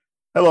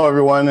Hello,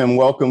 everyone, and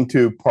welcome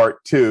to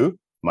part two,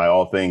 my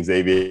all things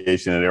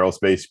aviation and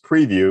aerospace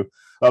preview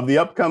of the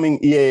upcoming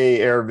EAA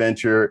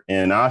AirVenture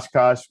in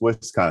Oshkosh,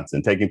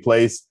 Wisconsin, taking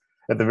place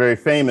at the very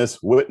famous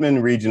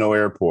Wittman Regional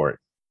Airport.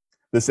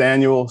 This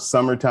annual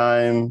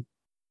summertime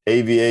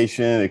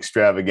aviation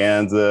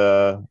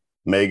extravaganza,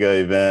 mega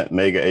event,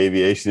 mega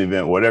aviation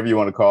event, whatever you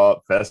want to call it,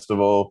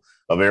 festival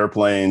of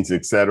airplanes,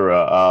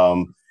 etc.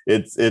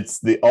 It's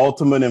the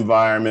ultimate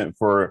environment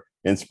for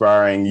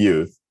inspiring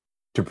youth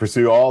to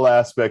pursue all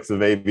aspects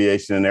of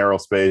aviation and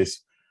aerospace,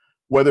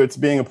 whether it's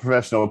being a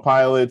professional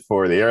pilot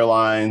for the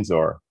airlines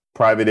or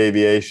private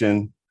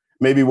aviation,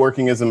 maybe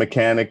working as a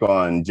mechanic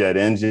on jet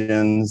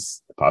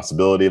engines, the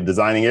possibility of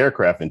designing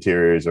aircraft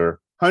interiors,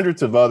 or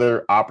hundreds of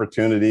other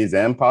opportunities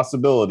and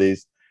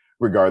possibilities,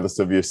 regardless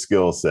of your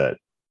skill set.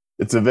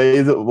 It's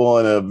available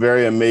in a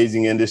very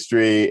amazing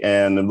industry,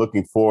 and I'm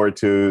looking forward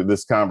to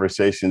this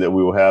conversation that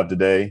we will have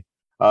today.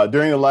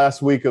 During the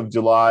last week of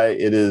July,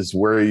 it is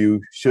where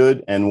you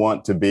should and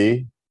want to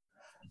be.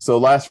 So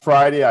last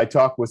Friday, I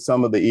talked with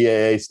some of the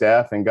EAA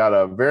staff and got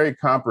a very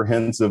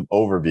comprehensive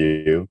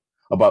overview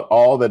about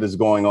all that is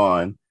going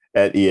on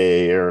at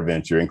EAA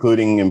AirVenture,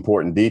 including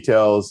important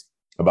details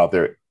about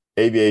their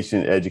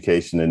aviation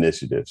education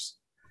initiatives.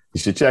 You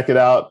should check it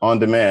out on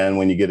demand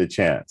when you get a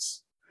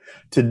chance.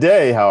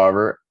 Today,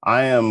 however,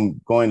 I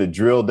am going to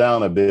drill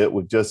down a bit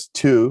with just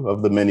two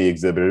of the many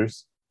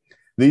exhibitors.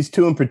 These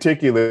two in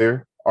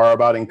particular are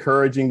about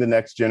encouraging the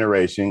next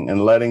generation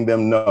and letting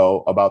them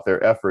know about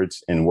their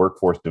efforts in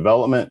workforce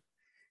development,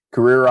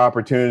 career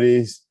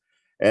opportunities,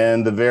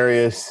 and the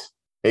various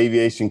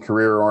aviation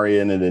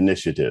career-oriented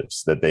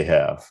initiatives that they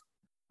have.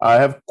 I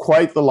have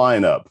quite the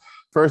lineup.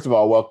 First of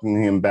all,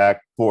 welcoming him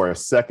back for a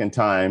second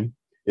time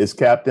is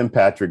Captain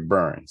Patrick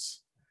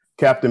Burns.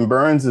 Captain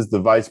Burns is the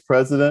Vice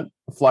President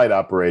of Flight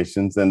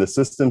Operations and the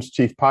Systems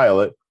Chief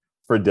Pilot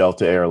for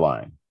Delta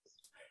Airlines.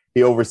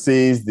 He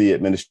oversees the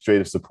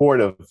administrative support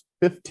of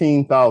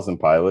 15,000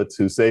 pilots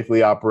who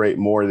safely operate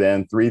more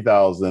than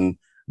 3,000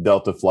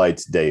 Delta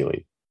flights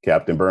daily.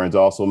 Captain Burns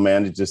also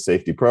manages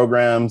safety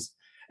programs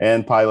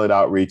and pilot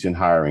outreach and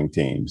hiring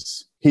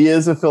teams. He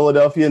is a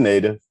Philadelphia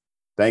native.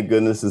 Thank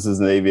goodness this is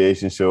an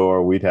aviation show,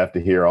 or we'd have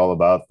to hear all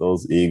about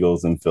those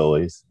Eagles and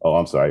Phillies. Oh,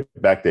 I'm sorry,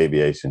 back to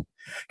aviation.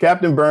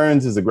 Captain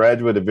Burns is a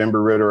graduate of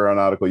Embry-Riddle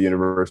Aeronautical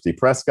University,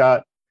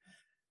 Prescott.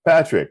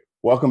 Patrick,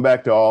 welcome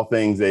back to All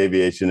Things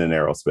Aviation and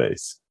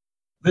Aerospace.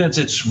 Vince,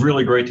 it's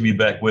really great to be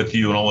back with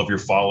you and all of your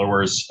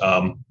followers. I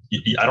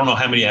don't know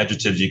how many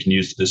adjectives you can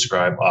use to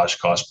describe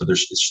Oshkosh, but it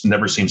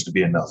never seems to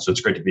be enough. So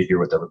it's great to be here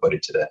with everybody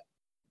today.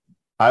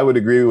 I would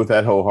agree with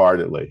that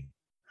wholeheartedly.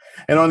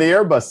 And on the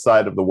Airbus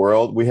side of the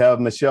world, we have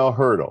Michelle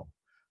Hurdle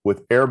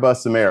with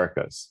Airbus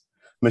Americas.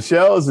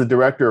 Michelle is the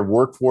Director of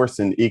Workforce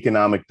and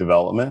Economic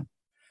Development.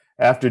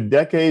 After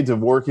decades of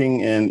working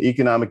in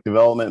economic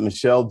development,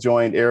 Michelle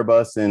joined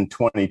Airbus in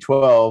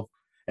 2012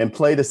 and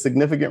played a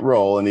significant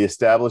role in the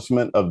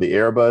establishment of the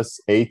Airbus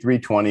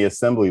A320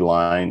 assembly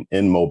line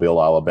in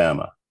Mobile,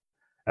 Alabama.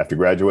 After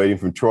graduating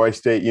from Troy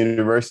State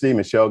University,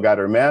 Michelle got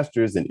her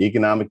master's in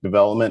economic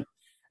development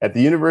at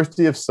the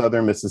University of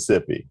Southern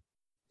Mississippi.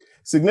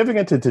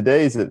 Significant to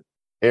today's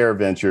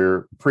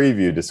AirVenture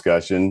preview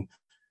discussion,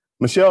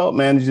 Michelle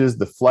manages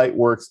the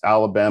FlightWorks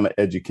Alabama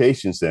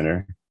Education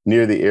Center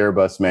near the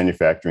Airbus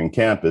manufacturing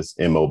campus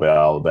in Mobile,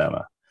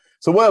 Alabama.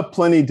 So we'll have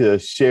plenty to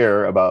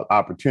share about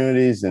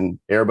opportunities in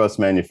Airbus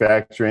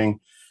manufacturing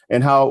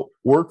and how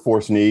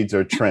workforce needs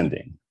are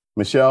trending.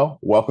 Michelle,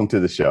 welcome to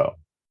the show.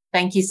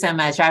 Thank you so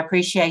much. I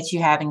appreciate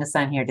you having us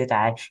on here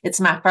today. It's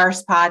my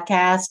first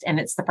podcast, and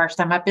it's the first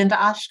time I've been to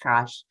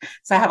Oshkosh.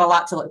 So I have a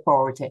lot to look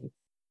forward to.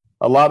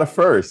 A lot of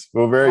firsts.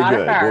 Well, very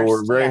good. Well,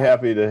 we're very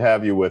happy to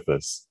have you with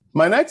us.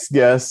 My next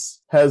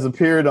guest has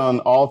appeared on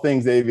All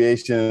Things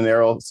Aviation and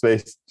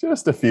Aerospace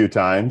just a few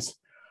times,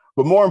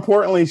 but more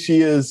importantly,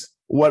 she is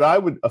what I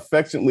would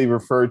affectionately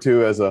refer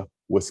to as a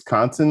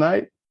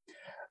Wisconsinite.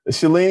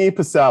 Shalini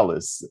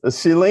Pasalis.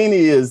 Shalini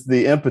is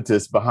the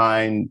impetus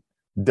behind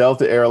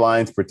Delta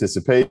Airlines'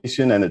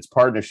 participation and its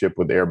partnership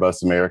with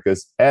Airbus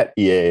Americas at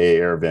EAA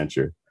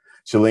AirVenture.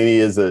 Shalini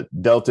is a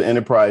Delta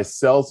Enterprise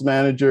Sales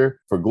Manager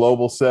for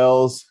Global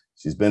Sales.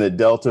 She's been at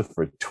Delta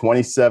for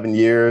 27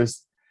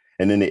 years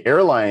and in the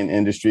airline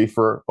industry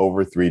for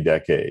over 3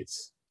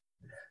 decades.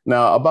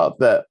 Now, about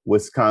that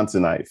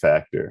Wisconsinite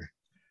factor.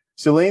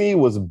 Shalini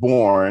was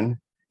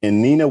born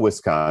in Neenah,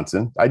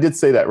 Wisconsin. I did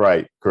say that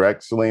right,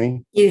 correct,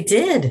 Shalini? You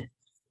did.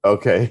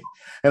 Okay.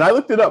 And I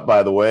looked it up,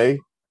 by the way.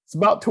 It's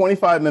about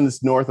 25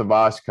 minutes north of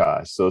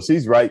Oshkosh. So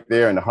she's right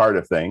there in the heart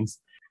of things.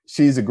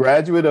 She's a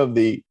graduate of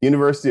the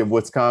University of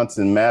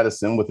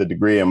Wisconsin-Madison with a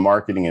degree in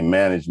marketing and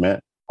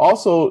management.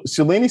 Also,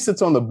 Shalini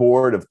sits on the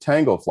board of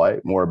Tango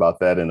Flight, more about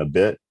that in a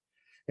bit,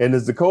 and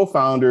is the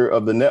co-founder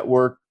of the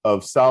Network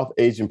of South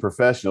Asian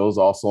Professionals,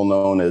 also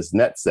known as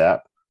NetSAP.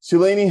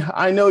 Shalini,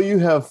 I know you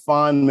have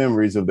fond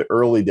memories of the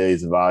early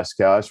days of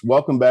Oshkosh.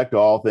 Welcome back to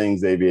All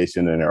Things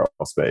Aviation and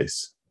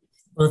Aerospace.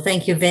 Well,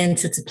 thank you,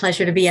 Vince. It's a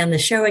pleasure to be on the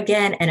show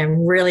again, and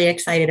I'm really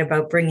excited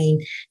about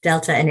bringing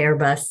Delta and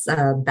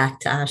Airbus back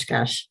to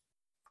Oshkosh.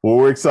 Well,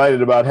 we're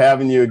excited about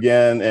having you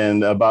again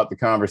and about the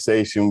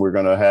conversation we're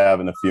going to have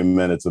in a few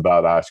minutes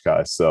about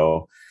Oshkosh.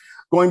 So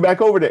going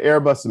back over to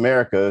Airbus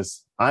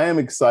Americas, I am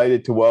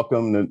excited to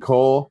welcome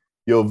Nicole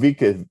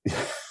Jovica.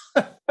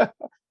 I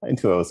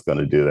knew I was going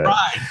to do that.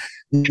 Right.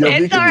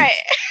 It's all right.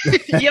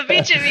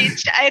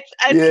 Jovicevic.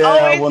 It's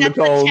always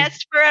Nicole, a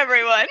test for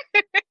everyone.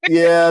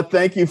 Yeah,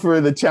 thank you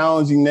for the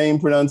challenging name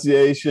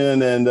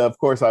pronunciation. And of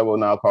course, I will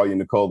now call you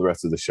Nicole the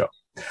rest of the show.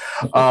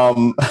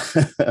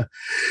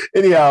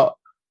 Anyhow,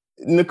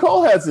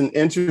 Nicole has an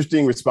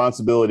interesting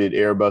responsibility at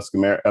Airbus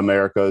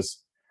Americas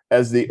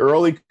as the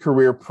early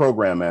career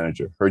program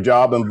manager. Her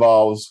job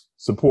involves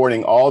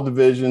supporting all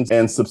divisions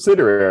and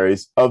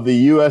subsidiaries of the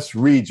U.S.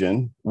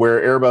 region, where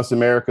Airbus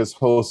Americas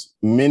hosts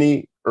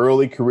many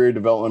early career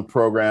development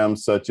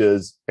programs such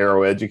as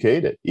Aero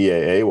Educate,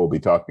 EAA, we'll be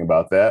talking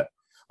about that,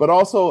 but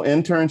also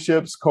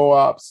internships,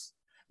 co-ops,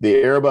 the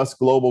Airbus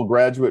Global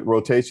Graduate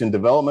Rotation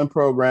Development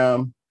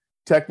Program,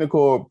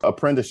 technical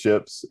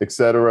apprenticeships, et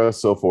cetera,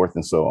 so forth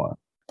and so on.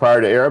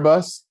 Prior to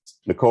Airbus,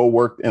 Nicole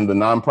worked in the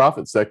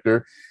nonprofit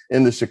sector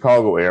in the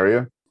Chicago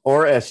area,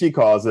 or as she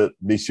calls it,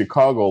 the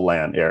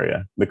Chicagoland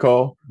area.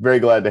 Nicole, very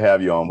glad to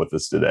have you on with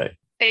us today.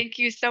 Thank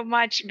you so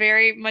much.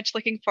 Very much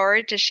looking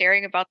forward to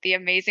sharing about the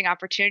amazing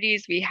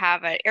opportunities we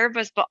have at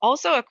Airbus, but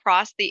also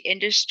across the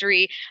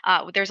industry.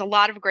 There's a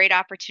lot of great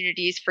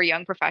opportunities for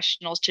young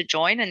professionals to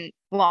join and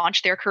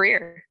launch their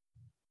career.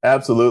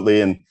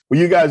 Absolutely. And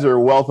you guys are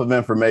a wealth of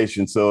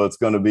information, so it's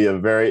going to be a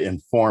very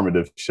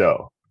informative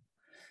show.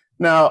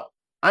 Now,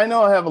 I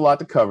know I have a lot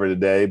to cover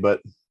today,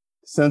 but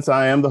since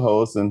I am the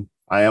host and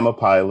I am a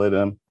pilot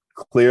and I'm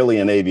clearly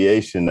an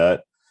aviation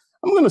nut,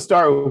 I'm going to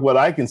start with what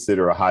I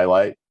consider a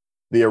highlight,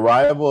 the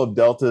arrival of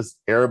Delta's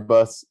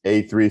Airbus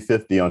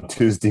A350 on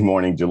Tuesday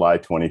morning, July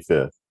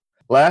 25th.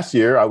 Last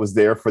year, I was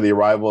there for the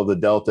arrival of the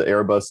Delta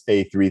Airbus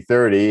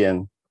A330,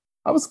 and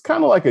I was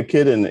kind of like a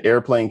kid in an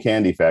airplane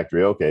candy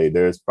factory. Okay,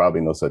 there's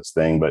probably no such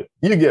thing, but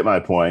you get my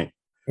point.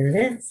 Here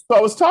it is. So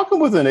I was talking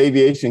with an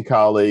aviation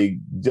colleague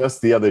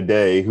just the other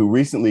day who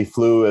recently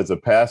flew as a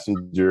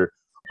passenger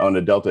on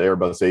a Delta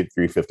Airbus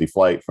A350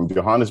 flight from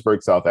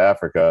Johannesburg, South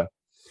Africa,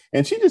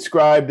 and she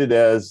described it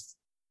as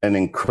an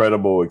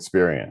incredible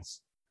experience.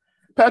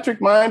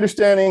 Patrick, my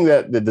understanding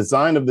that the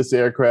design of this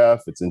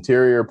aircraft, its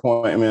interior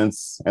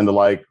appointments and the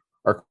like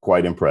are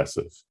quite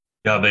impressive.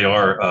 Yeah, they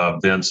are,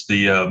 Vince.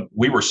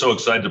 We were so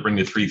excited to bring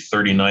the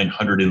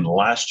 330-900 in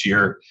last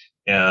year,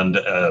 and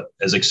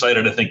as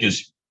excited, I think,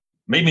 as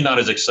maybe not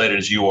as excited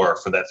as you are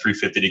for that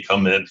 350 to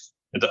come in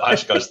into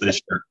Oshkosh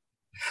this year.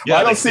 Yeah,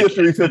 well, I don't see a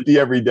 350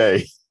 every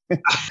day.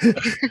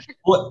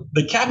 Well,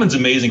 the cabin's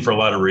amazing for a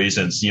lot of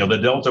reasons. You know,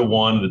 the Delta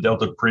One, the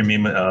Delta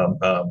Premium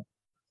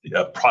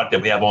product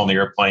that we have on the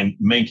airplane,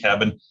 main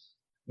cabin,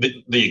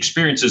 the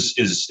experience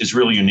is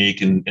really unique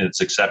and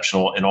it's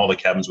exceptional in all the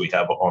cabins we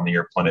have on the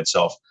airplane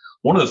itself.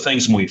 One of the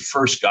things when we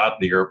first got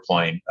the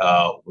airplane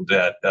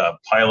that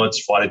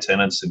pilots, flight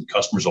attendants, and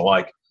customers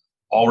alike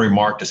all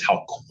remarked is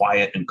how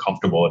quiet and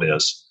comfortable it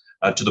is,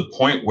 to the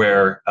point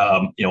where,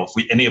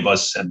 if any of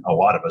us, and a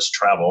lot of us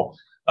travel,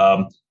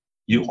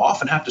 you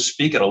often have to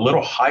speak at a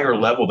little higher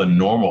level than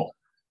normal.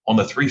 On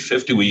the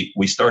 350,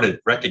 we started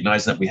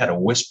recognizing that we had to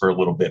whisper a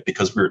little bit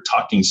because we were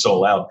talking so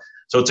loud.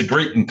 So it's a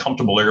great and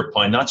comfortable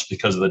airplane, not just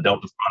because of the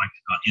Delta product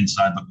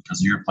inside, but because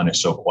the airplane is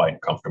so quiet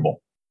and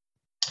comfortable.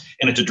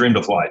 And it's a dream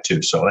to fly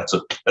too. So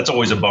that's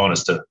always a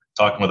bonus to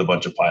talking with a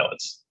bunch of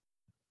pilots.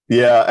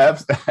 Yeah,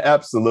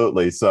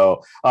 absolutely.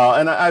 So,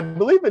 and I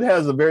believe it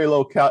has a very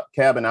low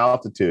cabin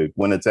altitude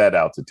when it's at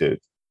altitude.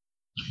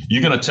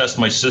 You're going to test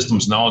my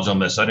systems knowledge on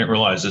this. I didn't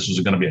realize this was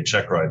going to be a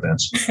check ride,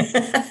 Vince.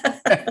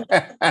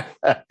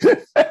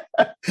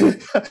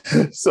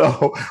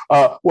 So,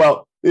 I'm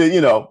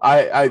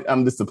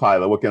just a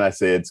pilot. What can I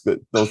say? It's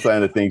good. Those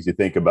kind of things you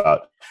think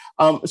about.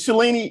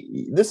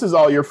 Shalini, this is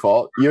all your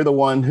fault. You're the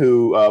one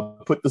who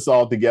put this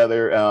all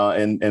together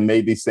and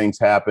made these things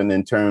happen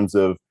in terms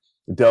of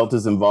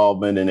Delta's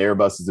involvement and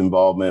Airbus's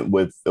involvement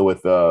with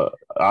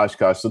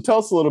Oshkosh. So tell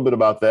us a little bit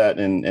about that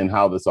and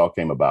how this all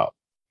came about.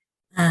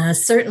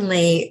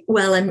 Certainly.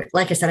 Well,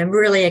 like I said, I'm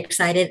really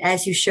excited.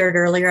 As you shared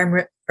earlier,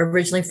 I'm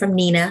originally from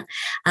Neenah.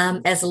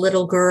 As a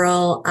little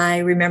girl, I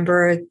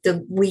remember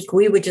the week,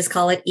 we would just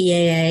call it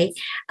EAA.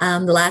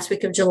 The last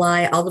week of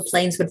July, all the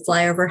planes would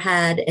fly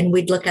overhead and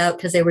we'd look out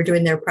because they were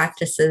doing their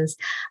practices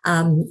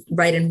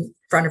right in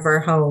front of our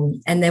home.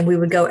 And then we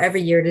would go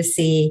every year to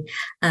see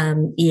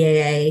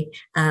EAA.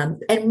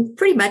 And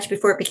pretty much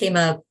before it became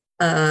a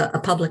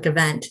public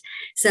event.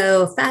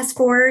 So fast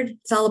forward,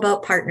 it's all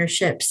about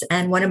partnerships.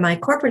 And one of my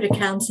corporate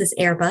accounts is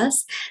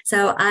Airbus.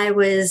 So I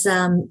was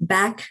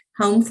back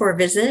home for a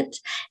visit.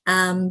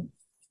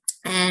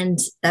 And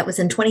that was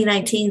in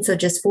 2019. So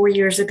just 4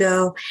 years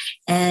ago.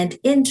 And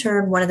in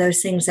turn, one of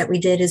those things that we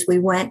did is we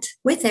went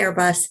with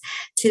Airbus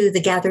to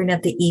the Gathering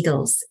of the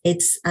Eagles.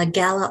 It's a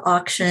gala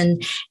auction.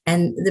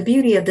 And the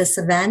beauty of this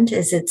event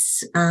is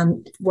it's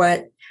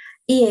what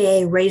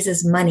EAA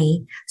raises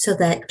money so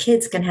that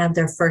kids can have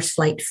their first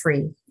flight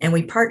free. And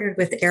we partnered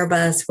with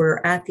Airbus.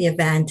 We're at the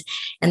event.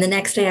 And the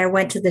next day I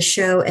went to the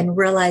show and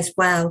realized,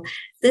 wow,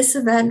 this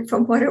event,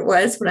 from what it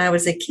was when I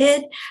was a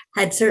kid,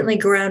 had certainly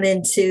grown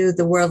into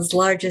the world's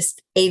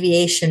largest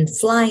aviation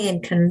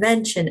fly-in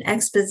convention,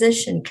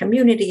 exposition,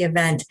 community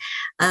event.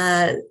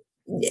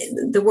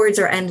 The words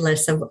are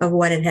endless of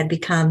what it had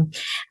become,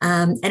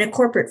 and a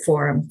corporate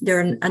forum. There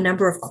are a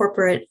number of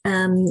corporate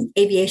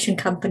aviation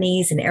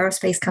companies and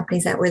aerospace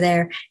companies that were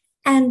there,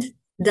 and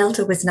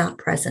Delta was not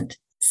present.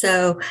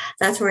 So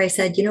that's where I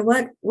said, you know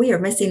what, we are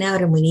missing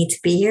out and we need to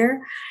be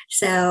here.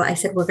 So I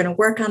said, we're going to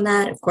work on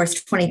that. Of course,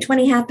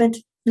 2020 happened.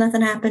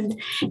 Nothing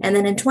happened. And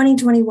then in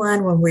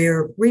 2021, when we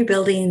were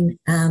rebuilding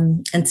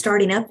and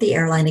starting up the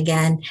airline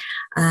again,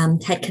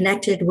 had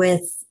connected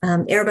with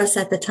Airbus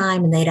at the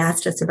time, and they'd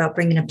asked us about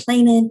bringing a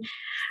plane in.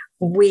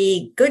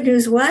 Good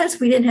news was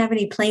we didn't have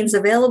any planes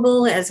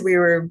available as we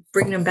were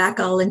bringing them back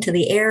all into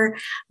the air.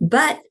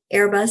 But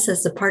Airbus,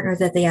 as the partner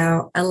that they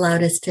are,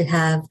 allowed us to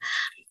have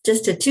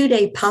just a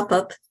 2-day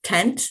pop-up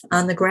tent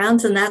on the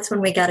grounds. And that's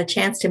when we got a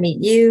chance to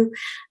meet you,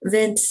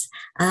 Vince,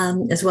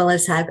 as well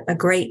as have a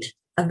great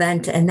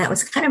event. And that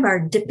was kind of our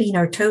dipping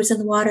our toes in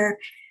the water.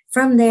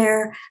 From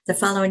there, the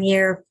following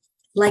year,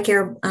 like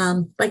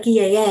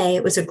EAA,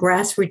 it was a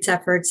grassroots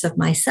efforts of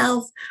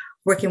myself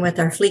working with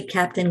our fleet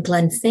captain,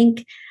 Glenn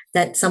Fink,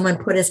 that someone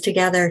put us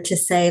together to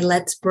say,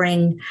 let's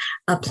bring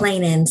a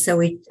plane in. So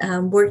we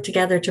worked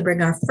together to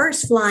bring our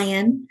first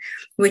fly-in,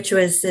 which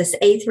was this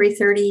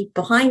A330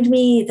 behind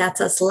me. That's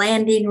us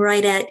landing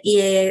right at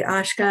EAA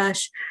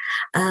Oshkosh,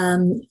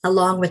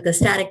 along with the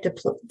static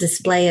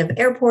display of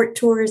airport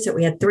tours that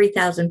we had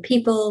 3,000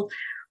 people.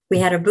 We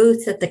had a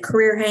booth at the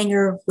career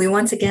hangar. We,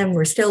 once again,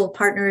 were still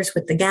partners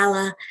with the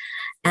gala,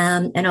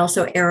 and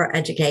also Aero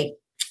Educate.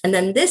 And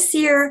then this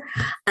year,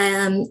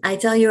 I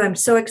tell you, I'm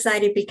so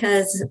excited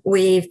because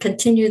we've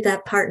continued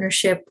that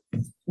partnership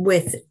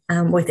with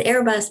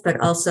Airbus, but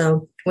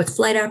also with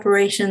flight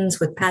operations,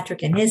 with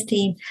Patrick and his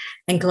team,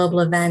 and global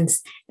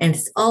events. And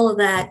it's all of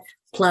that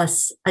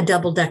plus a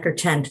double-decker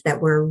tent that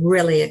we're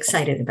really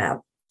excited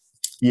about.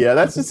 Yeah,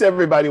 that's just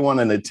everybody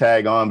wanting to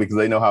tag on because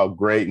they know how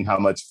great and how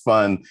much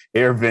fun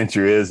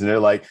AirVenture is. And they're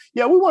like,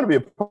 yeah, we want to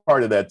be a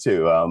part of that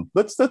too.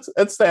 Let's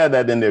add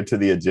that in there to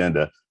the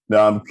agenda.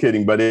 No, I'm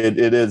kidding, but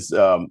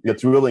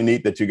it's really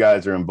neat that you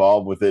guys are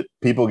involved with it.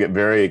 People get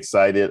very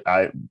excited.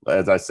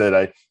 As I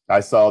said, I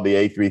saw the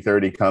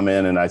A330 come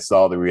in and I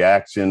saw the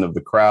reaction of the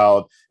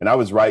crowd, and I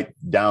was right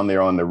down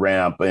there on the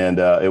ramp, and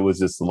it was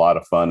just a lot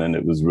of fun and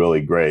it was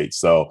really great.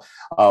 So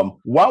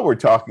while we're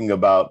talking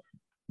about,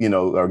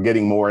 or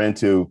getting more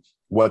into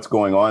what's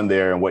going on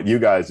there and what you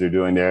guys are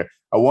doing there,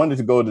 I wanted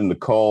to go to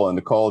Nicole. And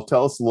Nicole,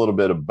 tell us a little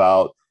bit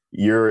about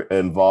your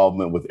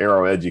involvement with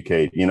Aero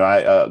Educate.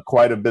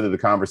 Quite a bit of the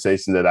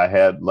conversation that I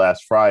had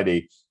last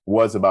Friday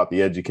was about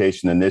the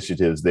education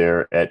initiatives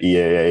there at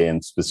EAA,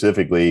 and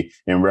specifically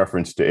in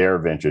reference to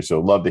AirVenture. So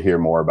love to hear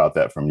more about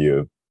that from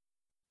you.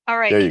 All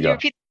right. There you go.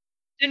 Repeat?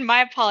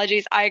 My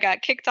apologies. I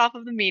got kicked off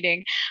of the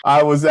meeting.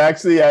 I was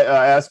actually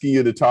asking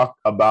you to talk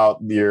about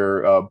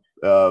your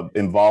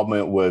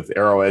involvement with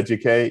Aero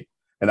Educate.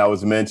 And I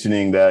was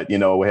mentioning that,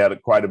 we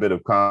had quite a bit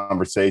of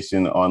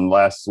conversation on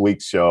last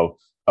week's show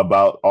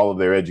about all of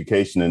their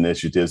education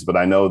initiatives, but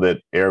I know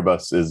that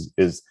Airbus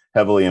is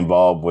heavily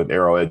involved with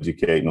Aero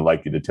Educate, and I'd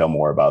like you to tell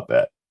more about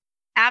that.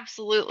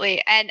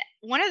 Absolutely. And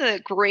one of the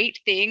great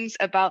things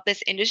about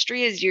this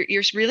industry is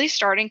you're really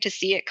starting to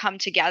see it come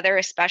together,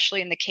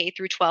 especially in the K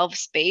through 12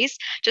 space,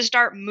 to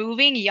start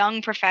moving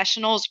young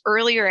professionals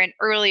earlier and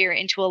earlier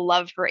into a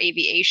love for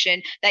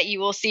aviation that you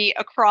will see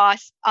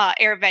across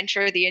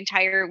AirVenture the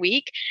entire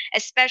week,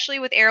 especially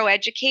with Aero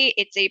Educate.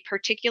 It's a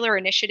particular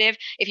initiative.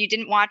 If you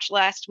didn't watch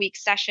last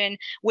week's session,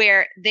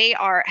 where they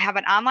have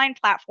an online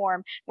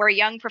platform where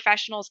young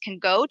professionals can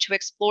go to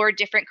explore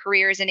different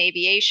careers in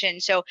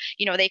aviation. So,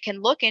 they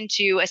can look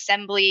into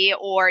assembly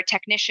or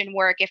technician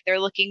work if they're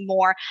looking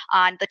more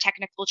on the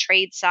technical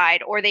trade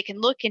side, or they can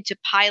look into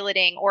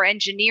piloting or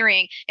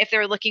engineering if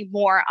they're looking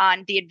more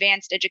on the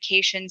advanced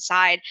education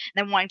side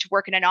than wanting to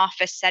work in an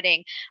office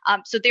setting.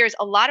 So there's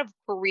a lot of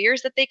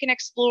careers that they can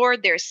explore.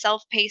 There's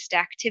self-paced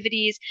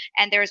activities,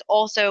 and there's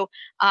also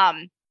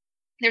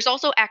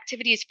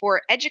activities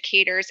for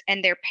educators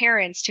and their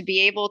parents to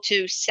be able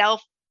to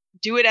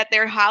do it at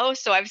their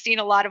house. So I've seen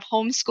a lot of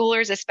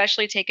homeschoolers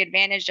especially take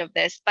advantage of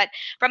this. But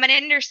from an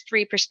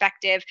industry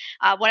perspective,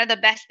 one of the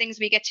best things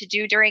we get to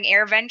do during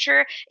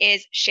AirVenture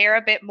is share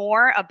a bit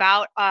more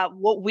about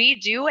what we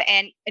do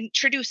and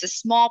introduce a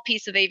small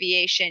piece of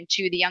aviation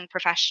to the young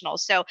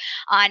professionals. So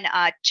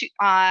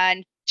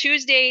on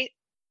Tuesday,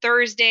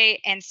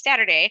 Thursday, and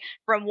Saturday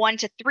from 1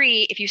 to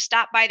 3, if you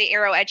stop by the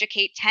Aero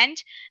Educate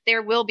tent,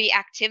 there will be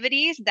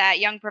activities that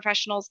young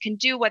professionals can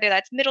do, whether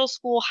that's middle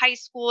school, high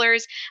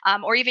schoolers,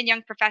 or even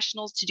young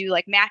professionals to do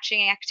like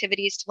matching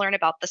activities to learn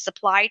about the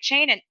supply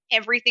chain and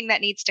everything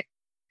that needs to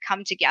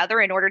come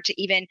together in order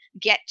to even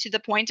get to the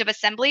point of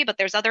assembly. But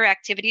there's other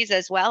activities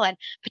as well, and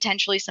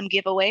potentially some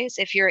giveaways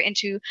if you're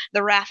into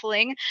the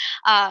raffling.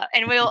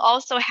 And we'll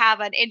also have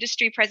an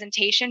industry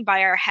presentation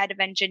by our head of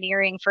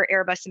engineering for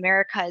Airbus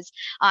Americas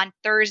on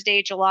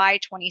Thursday, July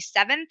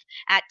 27th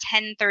at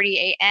 10:30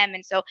 a.m.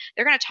 And so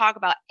they're going to talk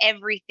about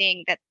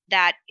everything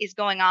that is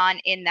going on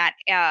in that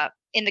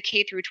in the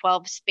K through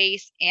 12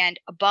 space and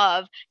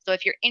above. So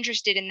if you're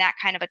interested in that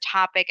kind of a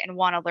topic and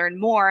want to learn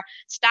more,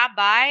 stop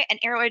by. And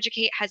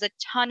AeroEducate has a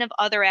ton of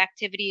other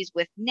activities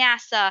with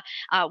NASA,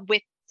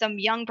 with some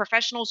young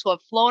professionals who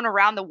have flown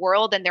around the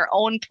world in their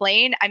own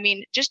plane. I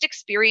mean, just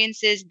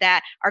experiences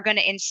that are going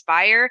to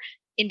inspire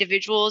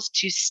individuals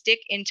to stick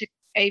into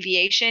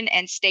aviation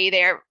and stay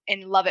there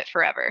and love it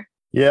forever.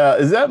 Yeah.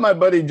 Is that my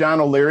buddy John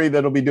O'Leary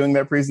that'll be doing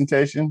that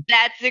presentation?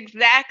 That's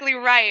exactly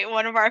right.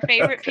 One of our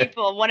favorite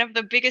people, one of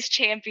the biggest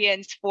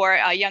champions for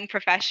young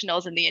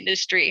professionals in the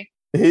industry.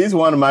 He's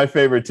one of my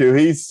favorite too.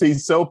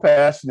 He's so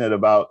passionate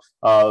about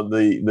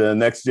the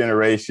next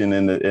generation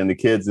and the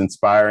kids,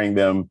 inspiring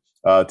them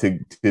to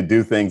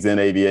do things in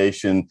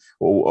aviation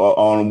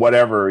on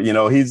whatever.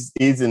 He's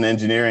an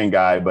engineering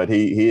guy, but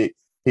he's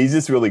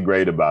just really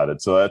great about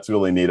it. So that's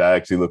really neat. I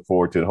actually look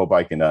forward to it. Hope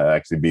I can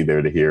actually be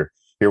there to hear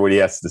what he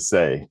has to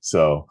say.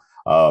 So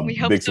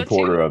big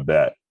supporter of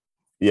that.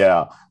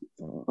 Yeah.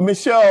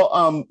 Michelle,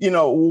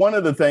 one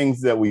of the things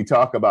that we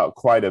talk about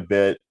quite a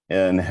bit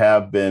and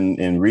have been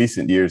in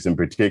recent years in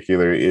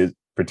particular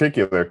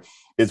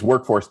is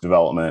workforce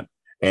development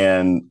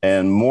and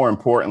more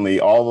importantly,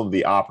 all of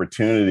the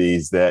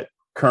opportunities that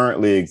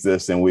currently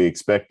exist and we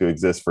expect to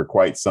exist for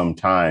quite some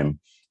time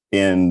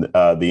in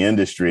the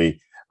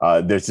industry.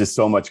 There's just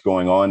so much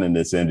going on in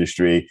this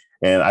industry.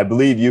 And I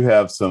believe you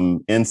have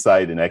some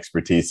insight and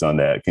expertise on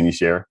that. Can you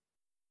share?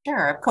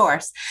 Sure, of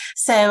course.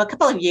 So a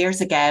couple of years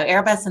ago,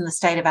 Airbus and the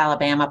state of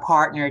Alabama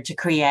partnered to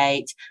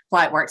create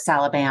FlightWorks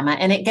Alabama.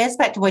 And it goes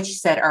back to what you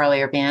said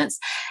earlier, Vince.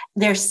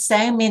 There's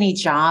so many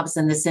jobs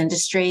in this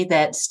industry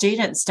that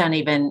students don't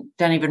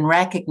even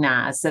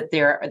recognize that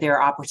there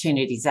are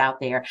opportunities out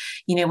there.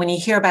 When you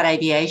hear about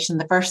aviation,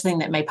 the first thing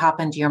that may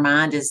pop into your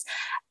mind is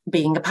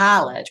being a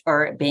pilot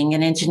or being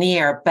an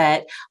engineer,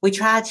 but we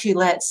try to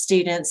let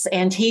students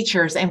and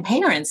teachers and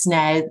parents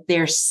know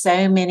there's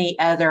so many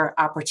other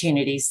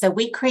opportunities. So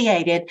we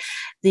created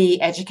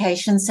the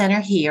Education Center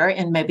here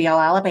in Mobile,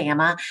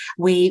 Alabama.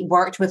 We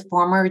worked with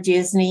former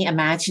Disney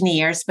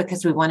Imagineers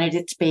because we wanted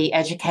it to be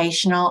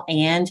educational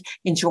and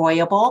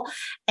enjoyable.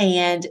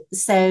 And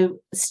so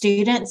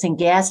students and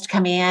guests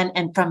come in,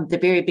 and from the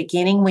very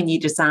beginning, when you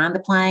design the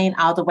plane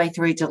all the way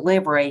through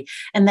delivery,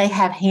 and they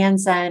have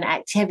hands-on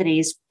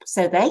activities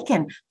so they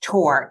can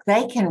torque,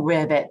 they can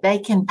rivet, they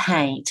can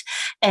paint,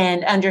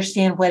 and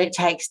understand what it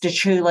takes to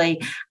truly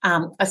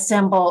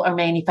assemble or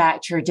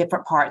manufacture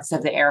different parts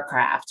of the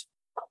aircraft.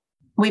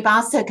 We've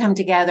also come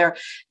together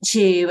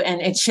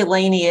and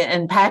Shalini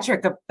and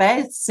Patrick have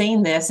both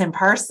seen this in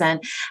person,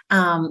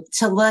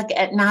 to look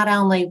at not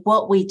only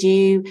what we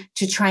do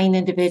to train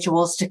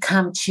individuals to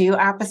come to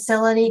our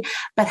facility,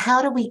 but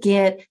how do we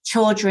get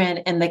children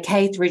in the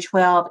K through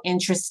 12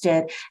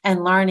 interested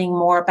in learning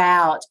more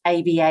about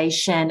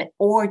aviation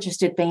or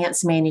just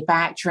advanced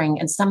manufacturing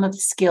and some of the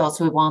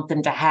skills we want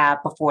them to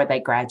have before they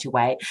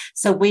graduate.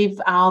 So we've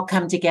all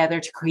come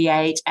together to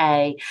create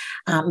a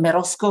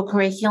middle school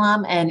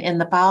curriculum, and in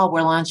the fall,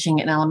 we're launching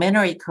an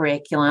elementary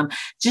curriculum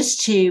just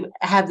to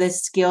have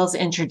those skills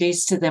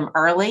introduced to them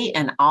early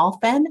and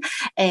often,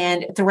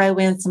 and throw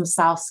in some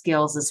soft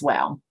skills as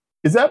well.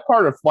 Is that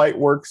part of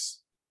FlightWorks?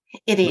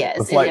 It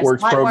is. The FlightWorks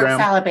program? FlightWorks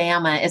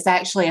Alabama is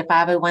actually a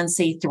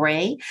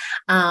 501c3.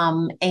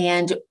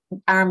 And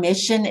our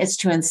mission is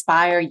to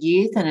inspire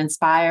youth and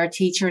inspire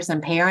teachers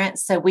and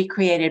parents. So we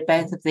created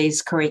both of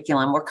these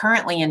curriculum. We're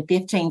currently in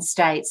 15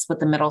 states with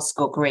the middle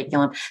school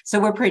curriculum. So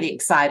we're pretty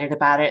excited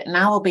about it. And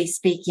I will be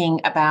speaking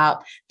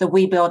about the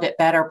We Build It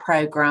Better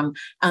program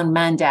on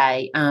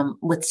Monday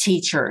with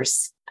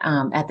teachers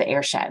at the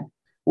air show.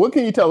 What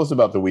can you tell us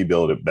about the We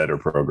Build It Better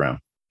program?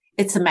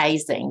 It's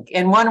amazing.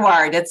 In one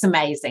word, it's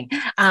amazing.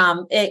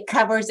 It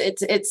covers,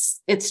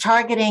 it's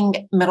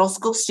targeting middle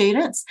school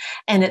students,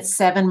 and it's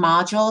 7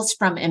 modules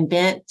from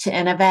invent to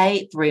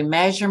innovate through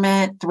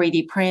measurement,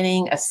 3D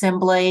printing,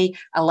 assembly,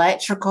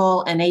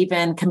 electrical, and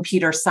even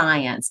computer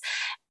science.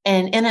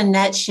 And in a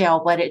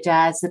nutshell, what it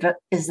does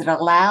is it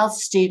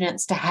allows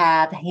students to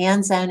have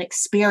hands-on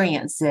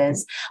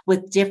experiences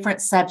with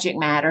different subject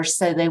matters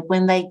so that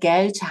when they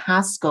go to high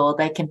school,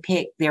 they can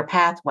pick their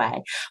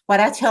pathway. What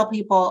I tell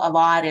people a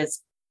lot is,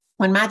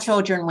 when my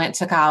children went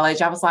to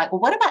college, I was like,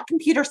 well, what about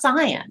computer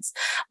science?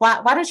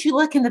 Why don't you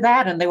look into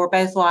that? And they were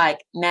both like,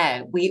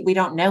 no, we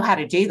don't know how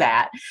to do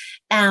that.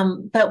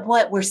 But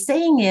what we're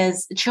seeing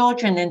is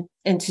children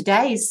in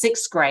today's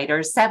 6th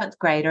graders, 7th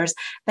graders,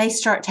 they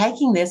start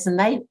taking this and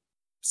they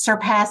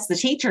surpass the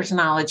teacher's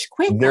knowledge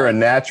quickly. They're a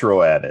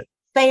natural at it.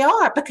 They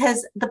are,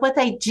 because what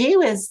they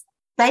do is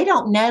they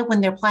don't know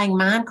when they're playing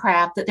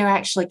Minecraft that they're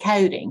actually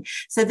coding.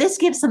 So this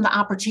gives them the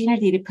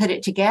opportunity to put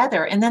it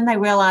together. And then they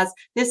realize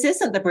this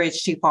isn't the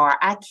bridge too far.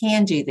 I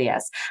can do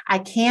this. I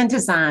can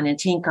design and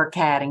tinker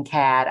CAD and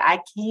CAD.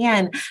 I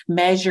can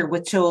measure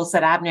with tools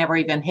that I've never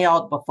even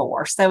held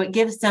before. So it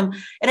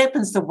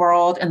opens the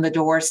world and the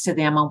doors to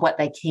them on what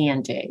they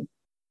can do.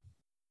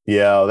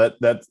 Yeah,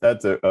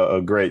 that's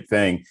a great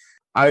thing.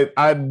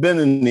 I've been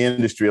in the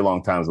industry a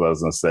long time, is what I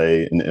was going to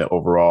say,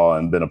 overall,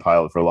 and been a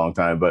pilot for a long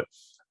time. But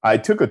I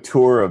took a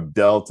tour of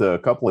Delta a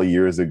couple of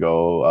years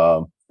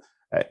ago,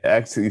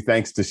 actually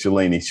thanks to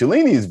Shalini.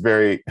 Shalini is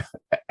very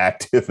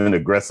active and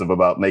aggressive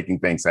about making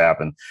things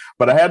happen.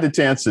 But I had the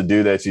chance to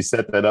do that. She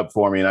set that up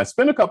for me. And I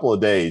spent a couple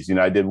of days.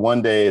 I did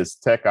one day as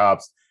tech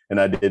ops, and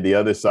I did the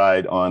other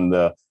side on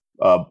the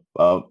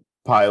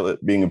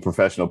pilot, being a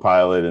professional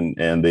pilot,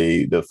 and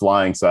the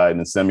flying side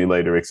and the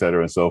simulator, et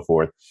cetera, and so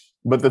forth.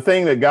 But the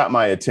thing that got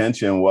my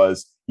attention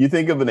was, you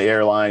think of an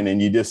airline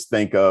and you just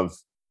think of,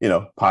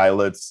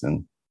 pilots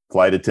and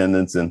flight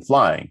attendants and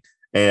flying,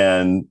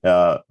 and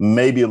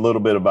maybe a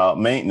little bit about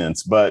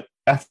maintenance. But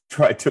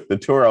after I took the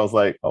tour, I was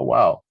like, oh,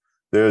 wow,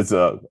 there's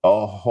a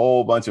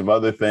whole bunch of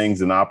other things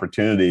and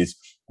opportunities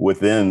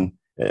within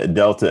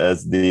Delta,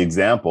 as the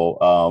example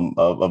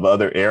of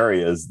other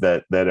areas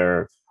that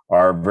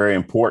are very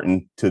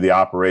important to the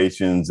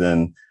operations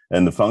and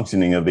the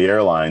functioning of the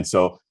airline.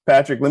 So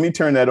Patrick, let me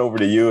turn that over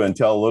to you and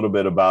tell a little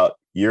bit about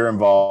your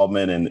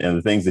involvement and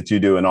the things that you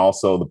do, and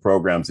also the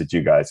programs that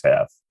you guys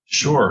have.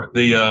 Sure.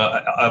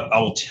 I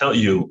will tell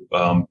you,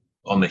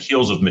 on the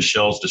heels of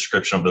Michelle's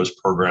description of those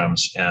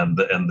programs and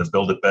the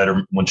Build It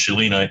Better, when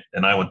Shalina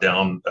and I went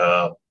down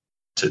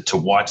to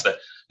watch that,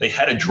 they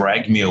had to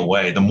drag me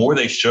away. The more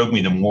they showed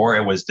me, the more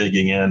I was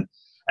digging in,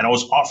 and I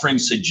was offering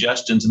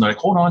suggestions, and they're like,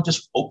 hold on,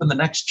 just open the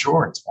next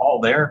drawer. It's all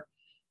there.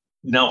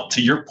 Now,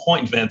 to your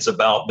point, Vince,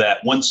 about that,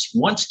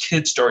 once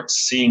kids start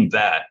seeing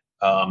that,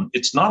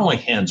 it's not only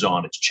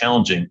hands-on, it's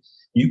challenging.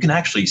 You can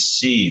actually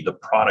see the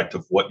product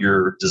of what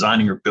you're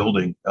designing or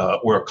building,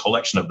 or a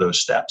collection of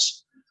those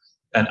steps.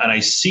 And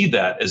I see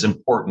that as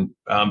important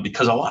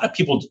because a lot of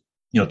people,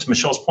 to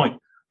Michelle's point,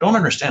 don't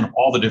understand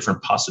all the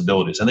different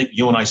possibilities. I think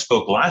you and I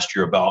spoke last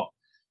year about,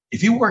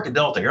 if you work at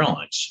Delta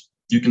Airlines,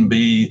 you can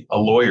be a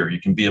lawyer, you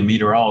can be a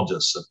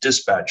meteorologist, a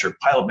dispatcher,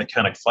 pilot,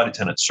 mechanic, flight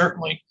attendant,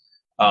 certainly.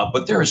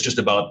 But there is just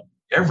about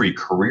every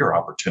career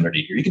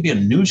opportunity here. You could be a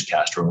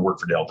newscaster and work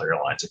for Delta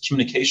Airlines, a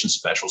communication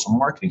specialist, a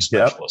marketing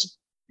specialist.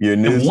 Yep. Your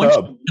news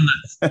hub.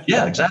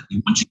 Yeah,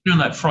 exactly. Once you get in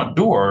that front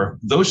door,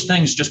 those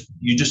things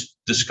you just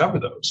discover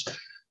those.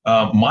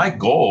 My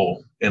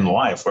goal in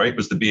life, right,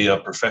 was to be a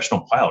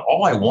professional pilot.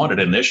 All I wanted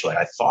initially,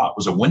 I thought,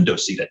 was a window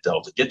seat at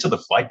Delta, get to the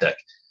flight deck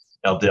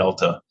at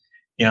Delta.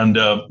 And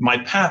my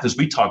path, as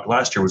we talked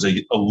last year, was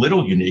a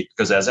little unique,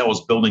 because as I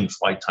was building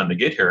flight time to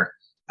get here,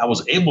 I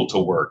was able to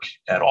work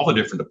at all the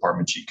different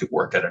departments you could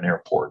work at an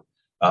airport,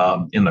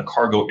 in the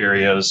cargo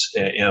areas,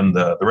 in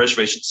the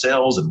reservation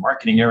sales and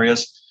marketing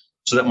areas,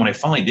 so that when I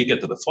finally did get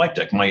to the flight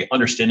deck, my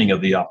understanding of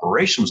the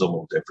operation was a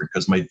little different,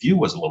 because my view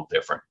was a little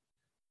different.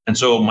 And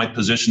so my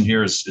position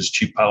here as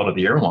chief pilot of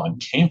the airline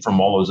came from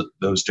all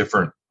those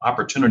different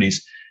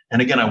opportunities.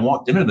 And again, I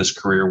walked into this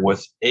career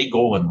with a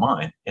goal in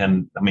mind.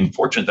 And I mean,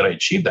 fortunate that I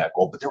achieved that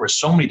goal, but there were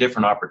so many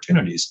different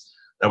opportunities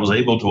that I was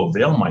able to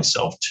avail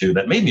myself to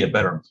that made me a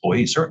better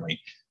employee, certainly,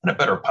 and a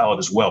better pilot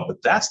as well.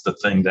 But that's the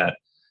thing that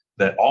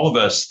all of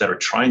us that are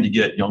trying to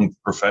get young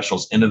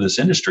professionals into this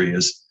industry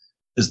is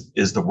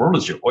the world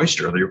is your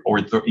oyster,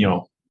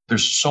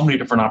 there's so many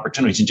different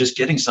opportunities, and just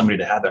getting somebody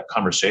to have that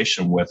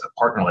conversation with a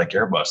partner like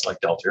Airbus, like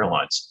Delta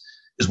Airlines,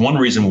 is one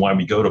reason why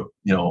we go to,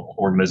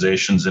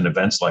 organizations and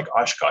events like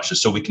Oshkosh,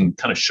 is so we can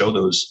kind of show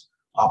those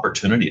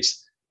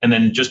opportunities and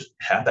then just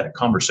have that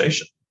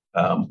conversation.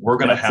 We're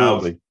going to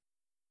have,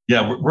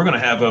 we're going to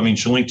have,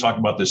 Shalene talked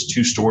about this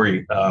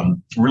 2-story,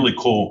 really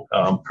cool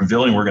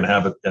pavilion we're going to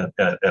have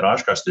at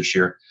Oshkosh this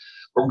year.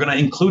 But we're going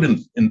to include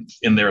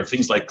in there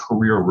things like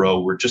Career Row.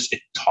 We're just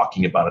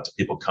talking about it to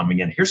people coming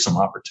in. Here's some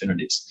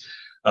opportunities.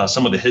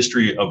 Some of the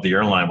history of the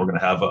airline. We're going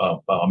to have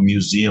a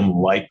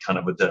museum-like kind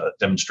of a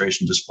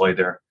demonstration display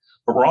there.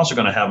 But we're also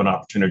going to have an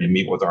opportunity to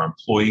meet with our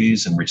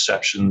employees and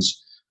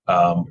receptions,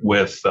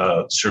 with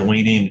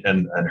Shalene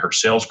and her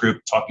sales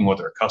group, talking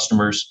with our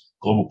customers,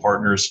 global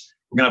partners.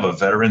 We're going to have a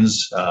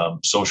veterans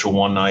social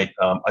one night.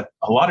 A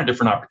lot of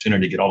different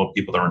opportunity to get all the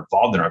people that are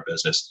involved in our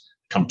business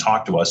come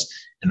talk to us.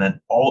 And then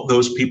all of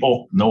those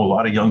people know a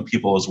lot of young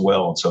people as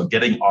well. And so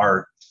getting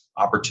our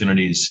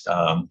opportunities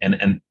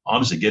and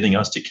honestly getting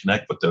us to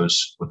connect with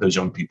those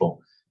young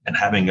people and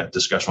having a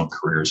discussion on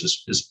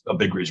careers is a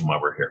big reason why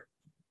we're here.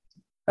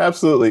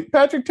 Absolutely.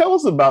 Patrick, tell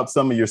us about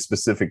some of your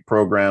specific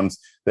programs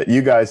that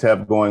you guys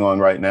have going on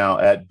right now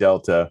at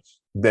Delta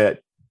that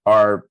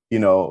are,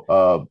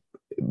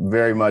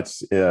 very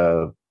much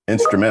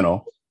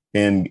instrumental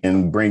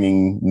in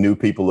bringing new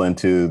people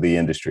into the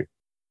industry.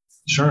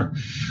 Sure.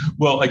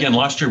 Well, again,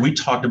 last year we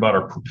talked about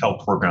our Propel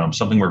program,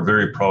 something we're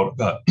very proud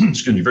about.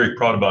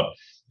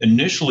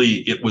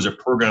 Initially, it was a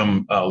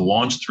program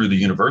launched through the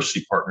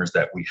university partners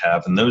that we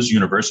have. And those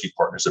university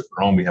partners have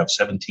grown. We have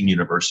 17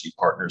 university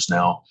partners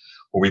now,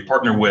 where we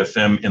partner with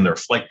them in their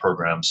flight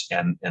programs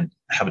and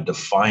have a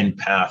defined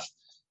path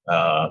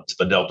to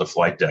the Delta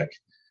flight deck.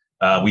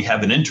 We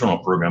have an internal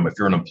program. If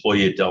you're an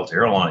employee at Delta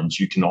Airlines,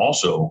 you can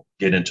also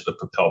get into the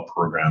Propel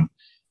program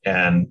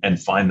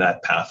and find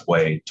that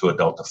pathway to a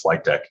Delta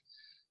flight deck.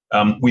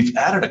 We've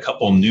added a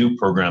couple new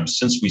programs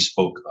since we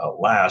spoke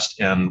last,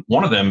 and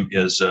one of them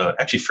is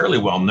actually fairly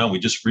well known. We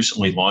just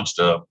recently launched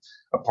a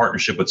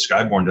partnership with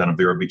Skyborne down in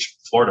Vero Beach,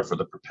 Florida, for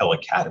the Propel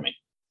Academy,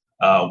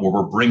 where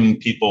we're bringing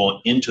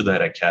people into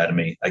that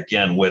academy,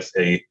 again, with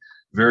a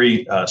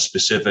very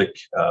specific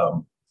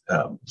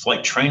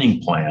flight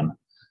training plan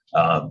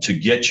to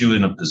get you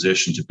in a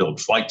position to build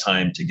flight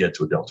time to get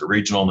to a Delta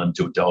regional and then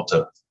to a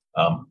Delta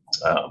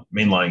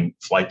mainline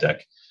flight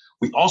deck.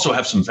 We also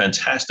have some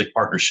fantastic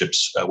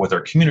partnerships with our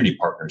community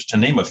partners. To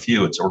name a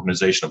few, it's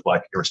Organization of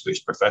Black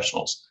Aerospace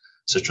Professionals,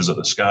 Sisters of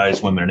the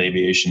Skies, Women in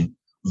Aviation.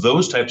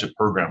 Those types of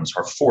programs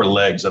are 4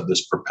 legs of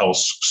this Propel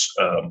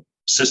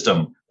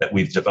system that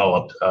we've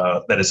developed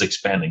that is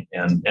expanding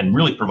and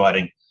really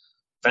providing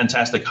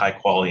fantastic, high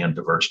quality and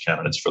diverse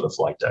candidates for the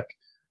flight deck.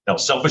 Now,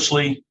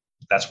 selfishly,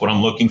 that's what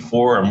I'm looking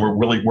for, and we're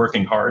really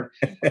working hard.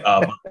 I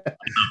cannot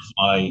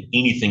fly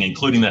anything,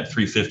 including that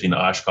 350 to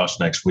Oshkosh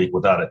next week,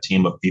 without a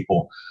team of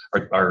people.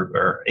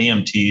 Our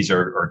AMTs,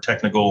 our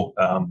technical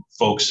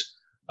folks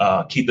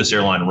keep this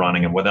airline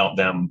running, and without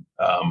them,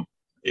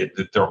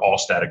 they're all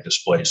static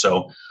display.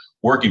 So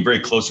working very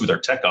closely with our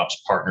tech ops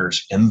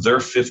partners and their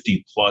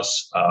 50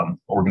 plus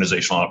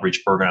organizational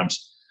outreach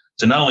programs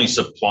to not only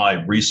supply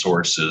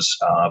resources,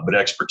 but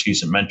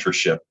expertise and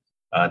mentorship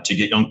to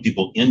get young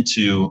people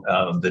into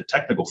the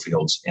technical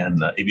fields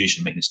and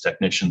aviation maintenance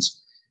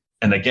technicians.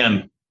 And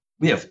again,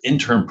 we have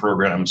intern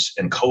programs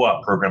and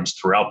co-op programs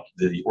throughout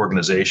the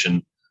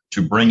organization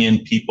to bring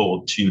in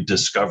people to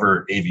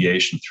discover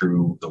aviation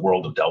through the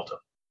world of Delta.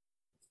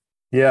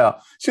 Yeah.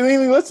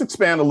 Shalini, let's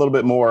expand a little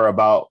bit more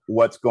about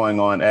what's going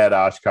on at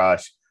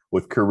Oshkosh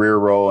with Career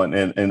Roll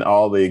and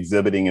all the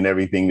exhibiting and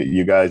everything that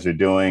you guys are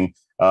doing.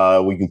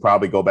 We can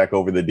probably go back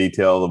over the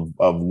detail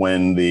of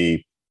when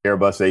the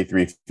Airbus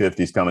A350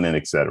 is coming in,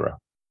 et cetera.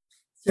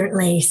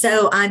 Certainly.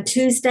 So on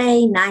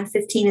Tuesday,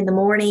 9:15 in the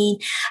morning,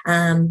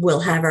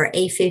 we'll have our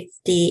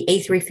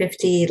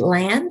A350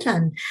 land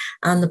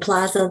on the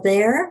plaza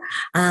there.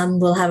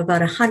 We'll have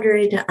about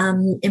 100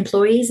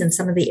 employees and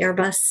some of the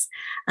Airbus,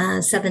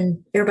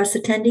 7 Airbus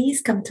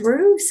attendees come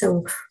through.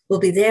 So we'll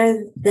be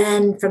there.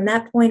 Then from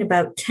that point,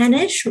 about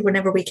 10-ish, or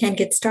whenever we can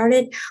get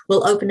started,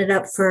 we'll open it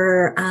up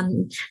for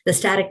the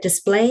static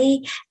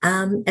display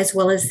as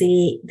well as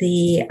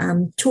the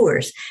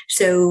tours.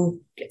 So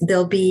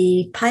there'll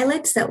be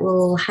pilots that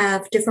will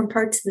have different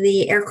parts of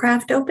the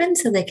aircraft open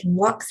so they can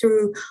walk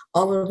through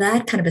all of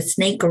that, kind of a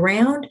snake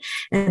around.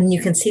 And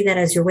you can see that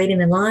as you're waiting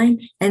in line.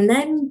 And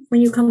then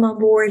when you come on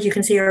board, you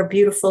can see our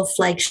beautiful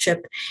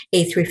flagship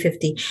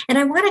A350. And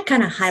I want to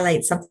kind of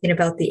highlight something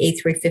about the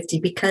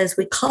A350 because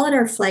we call it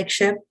our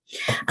flagship.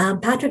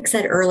 Patrick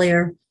said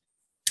earlier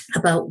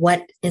about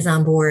what is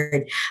on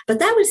board. But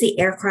that was the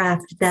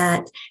aircraft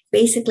that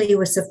basically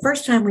was the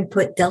first time we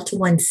put Delta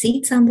One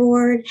seats on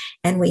board,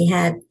 and we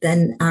had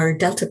then our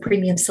Delta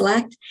Premium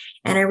Select.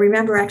 And I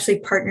remember actually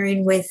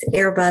partnering with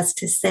Airbus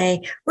to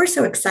say, we're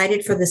so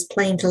excited for this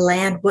plane to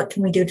land. What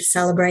can we do to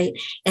celebrate?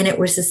 And it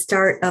was the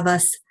start of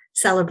us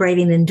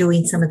celebrating and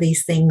doing some of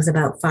these things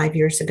about 5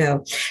 years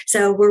ago.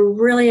 So we're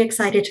really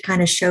excited to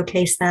kind of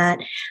showcase that.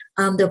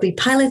 There'll be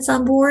pilots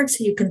on board,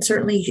 so you can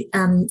certainly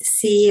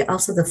see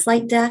also the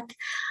flight deck.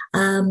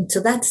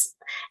 So that's,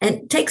 and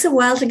it takes a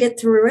while to get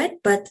through it,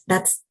 but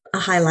that's a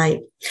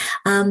highlight.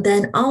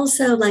 Then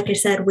also, like I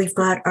said, we've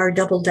got our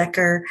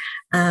double-decker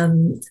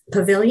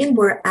pavilion.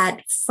 We're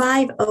at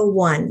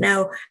 501.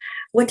 Now,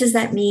 what does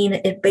that mean?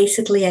 It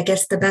basically, I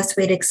guess the best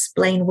way to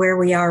explain where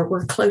we are,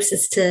 we're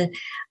closest to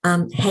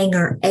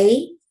Hangar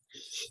A,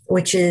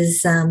 which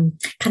is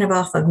kind of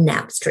off of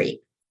Knapp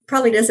Street.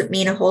 Probably doesn't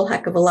mean a whole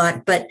heck of a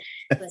lot, but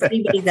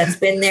anybody that's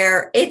been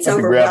there, it's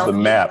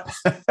overwhelming. Grab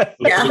the map.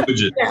 Yeah. Look for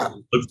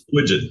the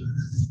widget.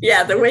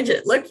 Yeah, the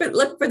widget. Look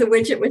for the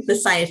widget with the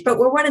signage. But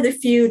we're one of the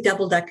few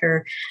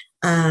double-decker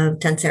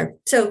tents there.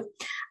 So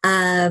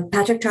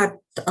Patrick talked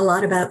a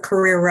lot about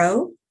Career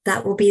Row.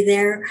 That will be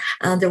there.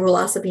 There will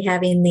also be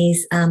having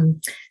these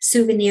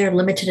souvenir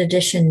limited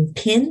edition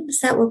pins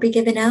that will be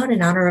given out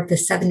in honor of the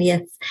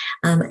 70th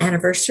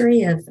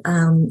anniversary of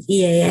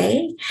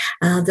EAA.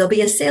 There'll be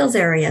a sales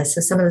area.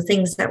 So some of the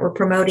things that we're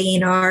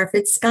promoting are, if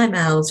it's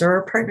SkyMiles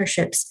or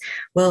partnerships,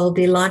 we'll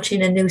be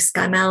launching a new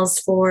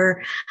SkyMiles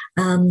for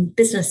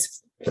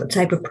business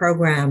type of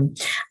program.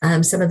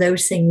 Some of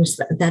those things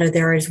that are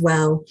there as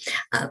well.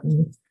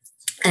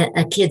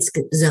 A kids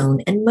zone,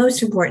 and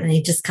most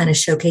importantly, just kind of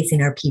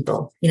showcasing our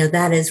people. You know,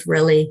 that is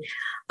really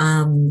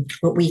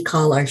what we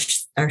call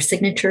our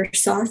signature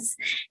sauce.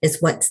 Is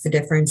what's the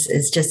difference?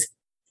 Is just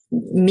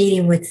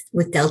meeting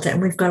with Delta,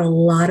 and we've got a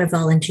lot of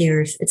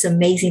volunteers. It's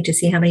amazing to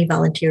see how many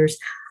volunteers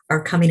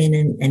are coming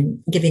in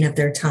and giving up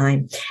their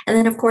time. And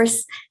then, of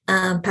course,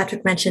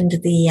 Patrick mentioned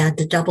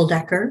the double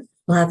decker.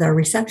 We'll have our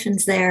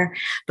receptions there,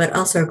 but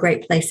also a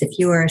great place if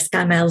you are a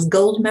SkyMiles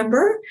Gold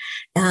member.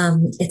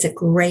 It's a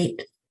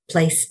great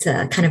place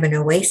to kind of an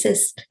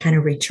oasis, to kind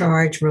of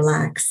recharge,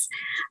 relax,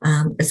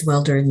 as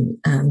well during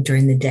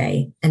the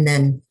day, and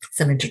then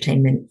some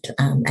entertainment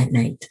at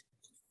night.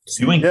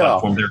 Viewing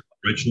platform there,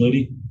 right,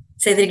 lady?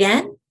 Say that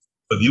again.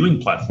 A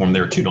viewing platform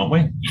there too, don't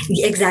we?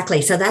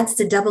 Exactly. So that's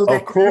the double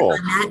decker. Oh, cool.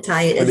 On that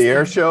tie for the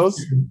air shows.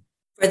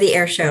 For the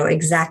air show,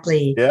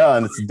 exactly. Yeah,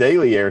 and it's a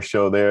daily air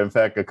show there. In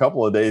fact, a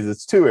couple of days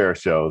it's 2 air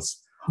shows,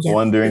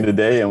 one during the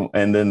day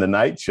and then the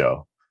night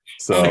show.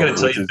 So I got to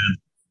tell you, man,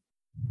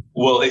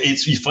 well,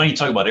 it's funny you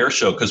talk about air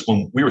show, because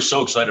when we were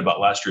so excited about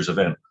last year's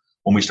event,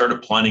 when we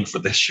started planning for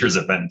this year's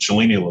event,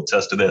 Shalini will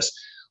attest to this,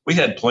 we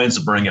had plans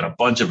to bring in a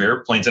bunch of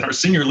airplanes, and our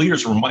senior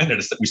leaders reminded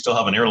us that we still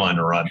have an airline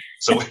to run.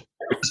 So we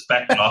just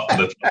backed off to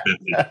the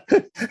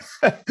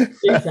 350.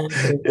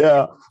 Exactly.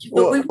 Yeah.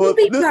 But we will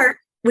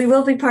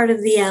be part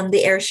of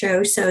the air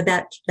show, so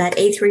that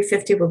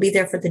A350 will be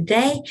there for the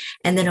day,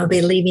 and then it'll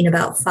be leaving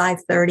about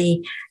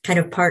 5:30, kind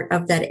of part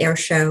of that air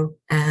show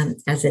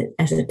as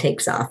it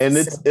takes off. And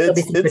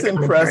it's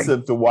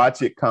impressive to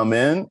watch it come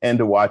in and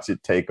to watch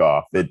it take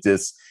off.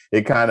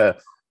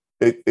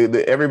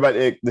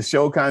 Everybody, the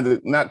show kind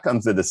of not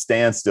comes at a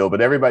standstill,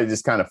 but everybody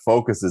just kind of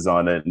focuses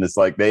on it. And it's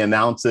like they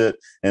announce it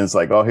and it's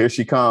like, oh, here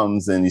she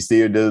comes. And you see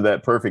her do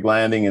that perfect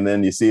landing, and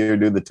then you see her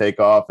do the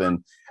takeoff.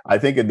 And I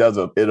think it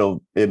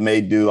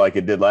may do like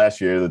it did last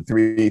year. The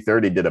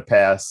 330 did a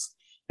pass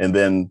and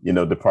then,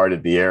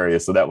 departed the area.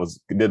 So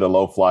did a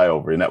low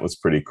flyover, and that was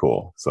pretty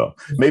cool. So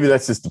maybe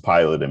that's just the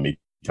pilot in me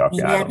talking.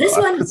 Yeah, this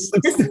one,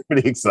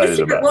 pretty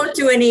excited about. It won't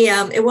do any.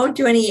 It won't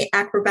do any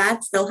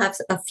acrobats. They'll have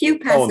a few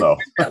passengers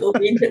that will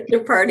be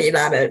departing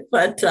on it,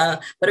 but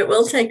it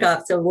will take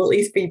off. So we'll at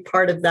least be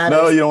part of that.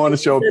 No, you don't want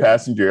to show a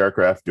passenger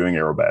aircraft doing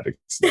aerobatics.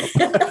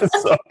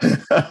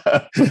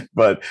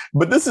 But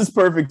this is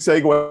perfect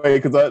segue,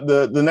 because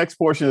the next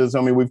portion is,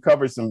 we've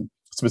covered some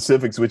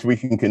specifics, which we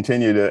can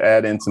continue to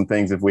add in some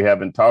things if we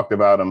haven't talked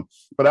about them.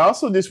 But I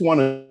also just want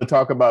to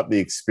talk about the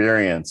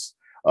experience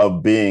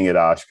of being at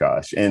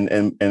Oshkosh and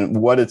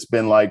what it's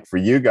been like for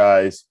you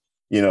guys,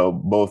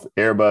 both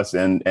Airbus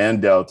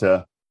and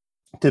Delta,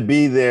 to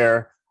be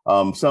there.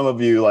 Some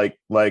of you, like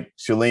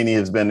Shalini,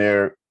 has been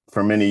there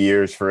for many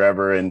years,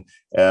 forever, and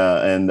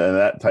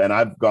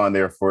I've gone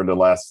there for the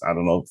last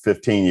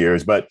 15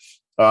 years. But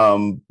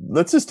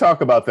let's just talk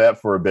about that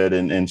for a bit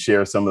and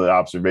share some of the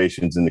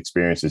observations and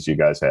experiences you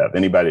guys have.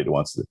 Anybody that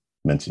wants to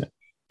mention it.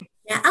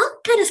 Yeah, I'll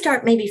kind of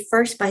start maybe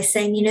first by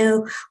saying,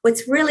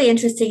 what's really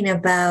interesting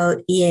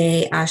about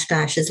EAA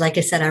Oshkosh is, like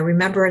I said, I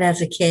remember it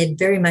as a kid,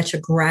 very much a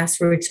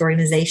grassroots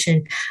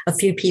organization, a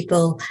few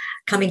people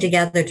coming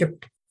together to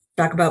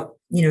talk about,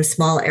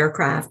 small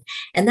aircraft.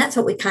 And that's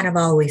what we kind of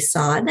always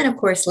saw. And then, of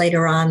course,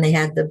 later on, they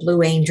had the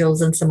Blue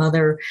Angels and some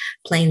other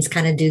planes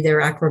kind of do their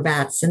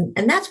acrobats. And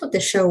that's what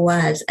the show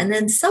was. And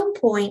then some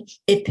point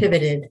it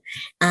pivoted.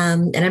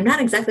 And I'm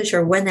not exactly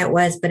sure when that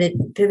was, but it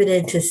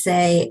pivoted to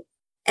say,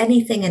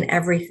 anything and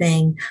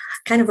everything,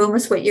 kind of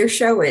almost what your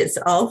show is.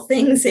 All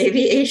things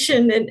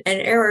aviation and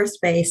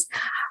aerospace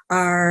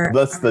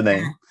that's the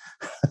name.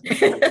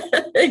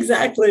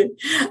 Exactly.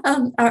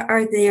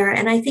 Are there.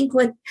 And I think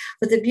what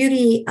the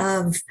beauty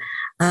of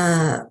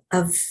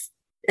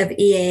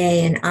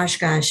EAA and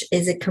Oshkosh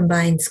is it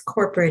combines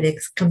corporate,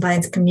 it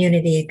combines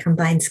community, it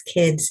combines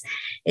kids,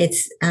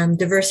 it's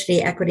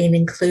diversity, equity, and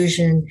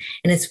inclusion.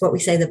 And it's what we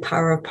say, the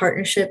power of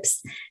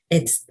partnerships.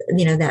 It's,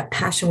 that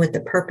passion with the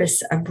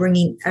purpose of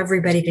bringing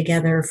everybody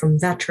together, from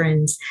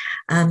veterans,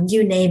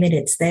 you name it,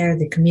 it's there,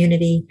 the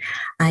community.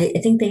 I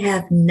think they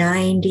have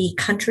 90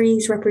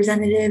 countries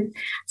represented,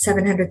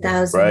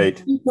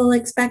 700,000 people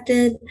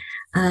expected.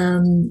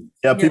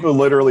 People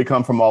literally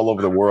come from all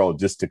over the world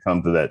just to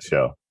come to that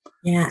show.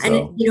 Yeah. So. And,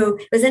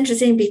 it was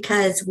interesting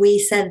because we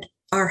said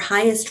our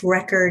highest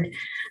record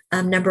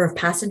number of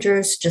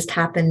passengers just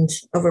happened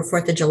over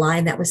 4th of July.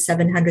 And that was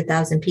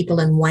 700,000 people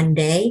in one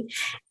day.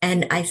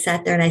 And I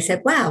sat there and I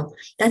said, wow,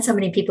 that's how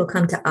many people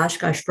come to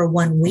Oshkosh for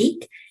 1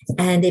 week.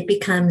 And it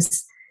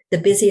becomes the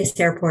busiest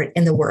airport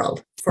in the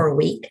world for a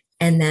week,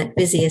 and that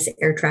busiest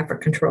air traffic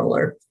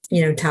controller,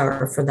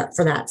 tower for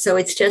that. So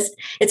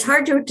it's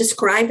hard to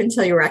describe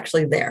until you're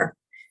actually there.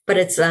 But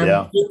it's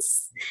something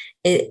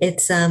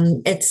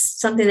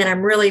that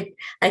I'm really,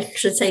 I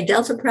should say,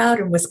 Delta proud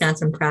and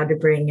Wisconsin proud to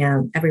bring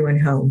everyone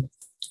home.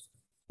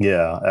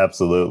 Yeah,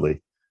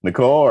 absolutely.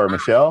 Nicole or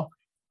Michelle?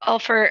 Well,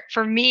 for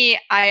me,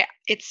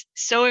 it's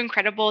so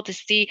incredible to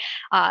see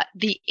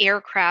the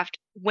aircraft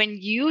when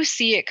you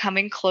see it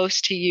coming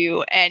close to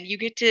you, and you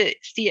get to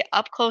see it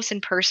up close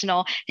and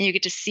personal, and you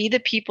get to see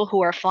the people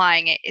who are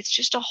flying it. It's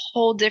just a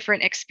whole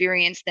different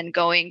experience than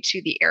going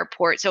to the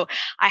airport. So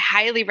I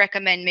highly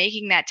recommend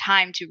making that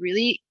time to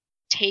really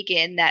take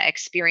in that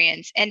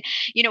experience. And,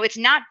 it's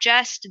not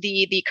just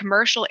the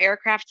commercial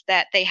aircraft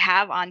that they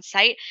have on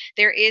site.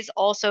 There is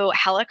also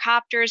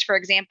helicopters. For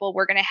example,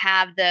 we're going to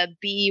have the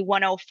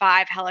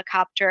B-105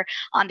 helicopter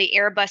on the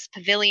Airbus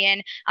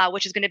pavilion,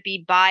 which is going to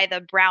be by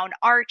the Brown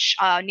Arch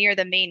near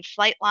the main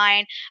flight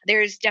line.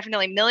 There's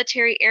definitely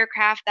military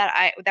aircraft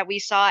that we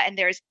saw, and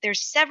there's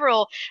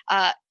several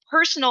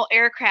personal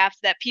aircraft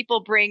that people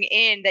bring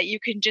in that you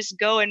can just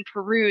go and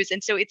peruse.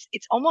 And so it's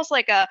almost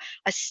like a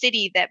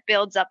city that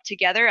builds up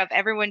together of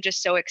everyone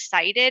just so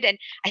excited. And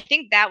I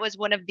think that was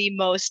one of the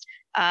most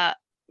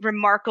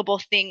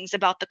remarkable things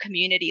about the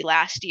community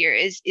last year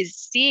is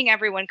seeing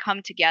everyone come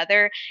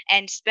together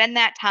and spend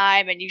that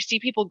time. And you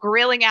see people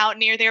grilling out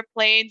near their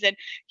planes. And,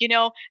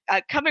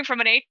 coming from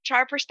an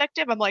HR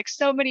perspective, I'm like,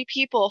 so many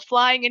people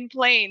flying in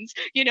planes,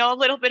 a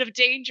little bit of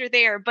danger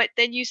there. But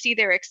then you see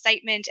their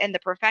excitement and the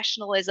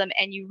professionalism,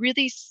 and you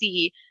really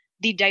see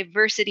the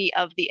diversity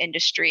of the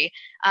industry.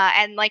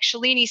 And like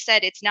Shalini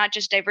said, it's not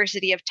just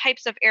diversity of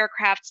types of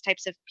aircrafts,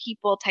 types of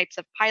people, types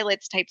of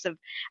pilots, types of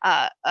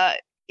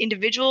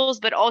individuals,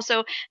 but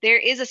also there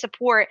is a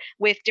support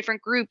with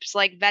different groups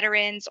like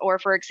veterans, or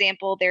for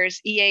example, there's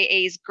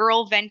EAA's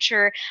Girl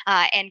Venture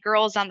and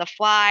Girls on the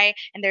Fly,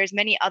 and there's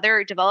many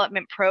other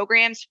development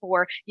programs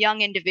for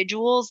young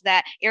individuals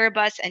that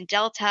Airbus and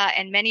Delta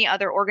and many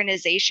other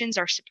organizations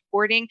are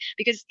supporting.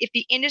 Because if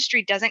the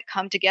industry doesn't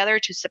come together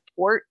to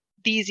support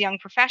these young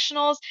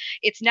professionals,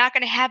 it's not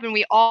going to happen.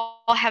 We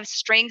all have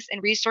strengths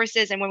and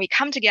resources. And when we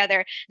come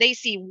together, they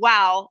see,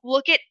 wow,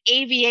 look at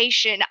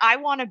aviation. I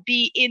want to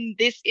be in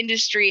this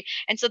industry.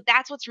 And so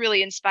that's what's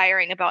really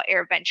inspiring about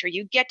AirVenture.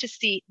 You get to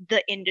see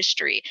the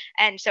industry.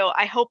 And so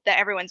I hope that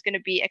everyone's going to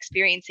be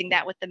experiencing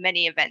that with the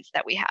many events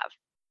that we have.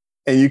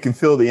 And you can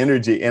feel the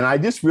energy. And I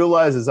just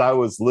realized as I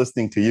was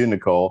listening to you,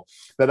 Nicole,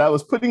 that I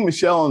was putting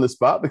Michelle on the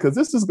spot because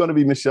this is going to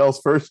be Michelle's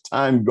first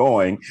time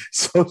going.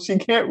 So she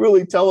can't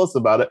really tell us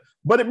about it,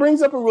 but it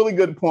brings up a really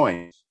good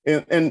point.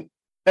 And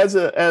as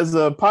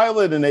a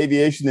pilot and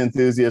aviation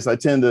enthusiast, I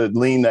tend to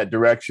lean that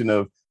direction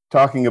of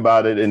talking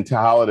about it and to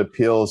how it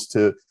appeals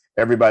to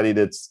everybody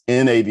that's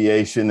in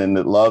aviation and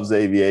that loves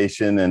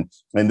aviation. And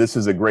this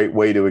is a great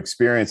way to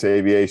experience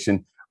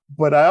aviation.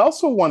 But I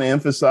also want to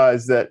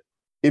emphasize that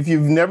if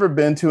you've never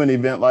been to an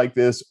event like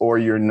this, or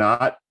you're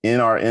not in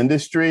our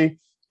industry,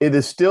 it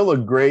is still a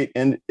great,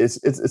 and it's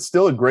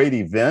still a great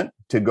event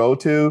to go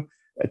to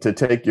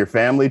take your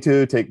family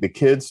to, take the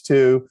kids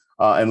to,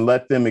 and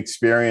let them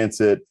experience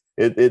it.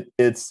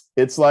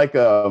 It's like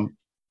on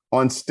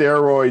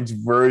steroids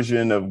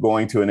version of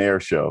going to an air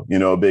show,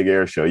 a big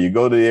air show. You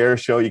go to the air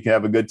show, you can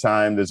have a good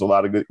time. There's a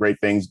lot of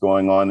great things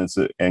going on,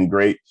 and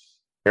great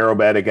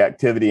aerobatic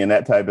activity and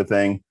that type of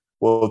thing.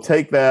 We'll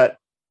take that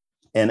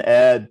and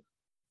add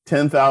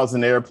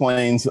 10,000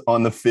 airplanes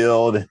on the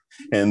field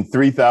and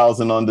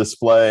 3,000 on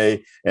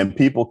display, and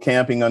people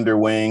camping under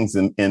wings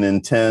and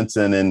in tents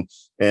and in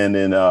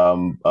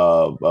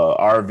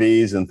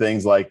RVs and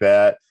things like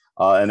that.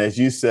 And as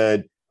you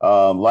said,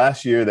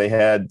 last year they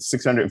had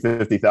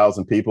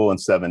 650,000 people in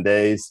 7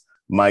 days.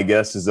 My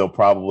guess is they'll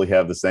probably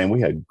have the same. We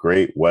had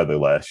great weather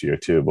last year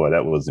too. Boy,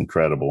 that was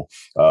incredible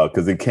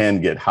because it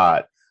can get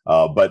hot.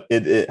 But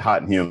it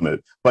hot and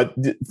humid, but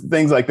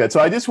things like that.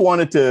 So I just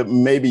wanted to,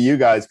 maybe you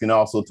guys can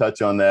also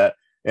touch on that.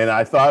 And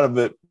I thought of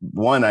it,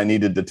 one, I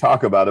needed to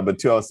talk about it, but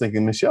two, I was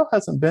thinking Michelle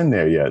hasn't been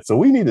there yet. So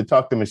we need to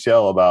talk to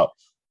Michelle about,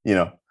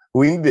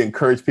 we need to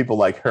encourage people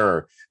like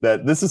her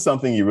that this is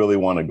something you really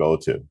want to go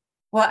to.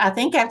 Well, I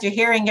think after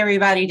hearing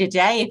everybody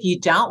today, if you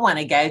don't want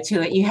to go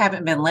to it, you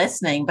haven't been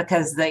listening,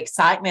 because the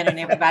excitement in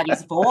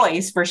everybody's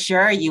voice, for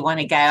sure, you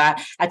want to go.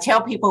 I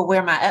tell people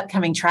where my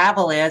upcoming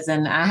travel is,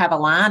 and I have a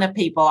line of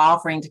people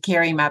offering to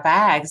carry my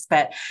bags.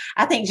 But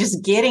I think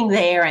just getting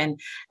there and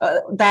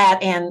that,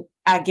 and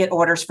I get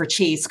orders for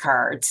cheese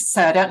curds.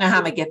 So I don't know how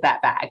I'm going to get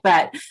that back.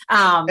 But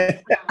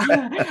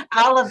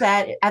all of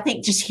that, I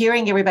think just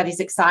hearing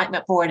everybody's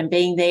excitement for it and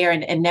being there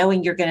and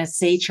knowing you're going to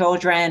see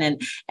children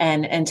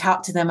and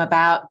talk to them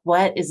about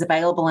what is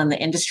available in the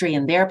industry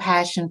and their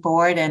passion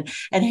for it. And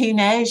who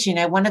knows,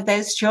 one of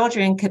those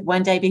children could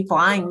one day be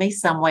flying me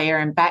somewhere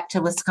and back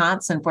to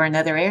Wisconsin for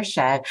another air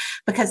show,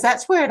 because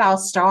that's where it all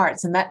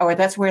starts. And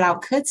that's where it all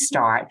could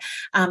start.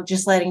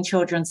 Just letting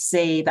children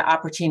see the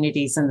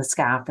opportunities in the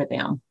sky for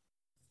them.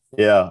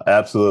 Yeah,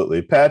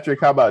 absolutely.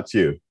 Patrick, how about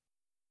you?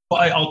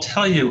 Well, I'll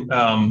tell you,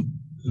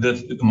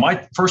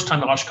 my first time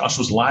to Oshkosh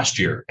was last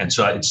year. And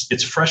so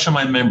it's fresh in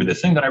my memory. The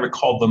thing that I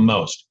recall the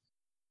most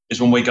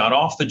is when we got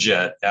off the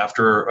jet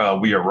after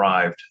we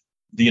arrived,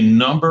 the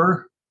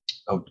number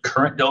of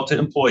current Delta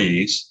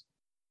employees,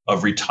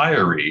 of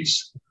retirees,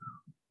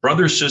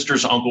 brothers,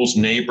 sisters, uncles,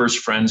 neighbors,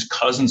 friends,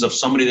 cousins of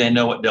somebody they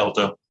know at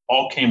Delta,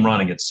 all came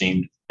running, it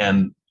seemed.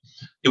 And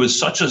it was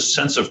such a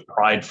sense of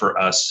pride for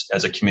us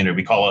as a community.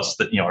 We call us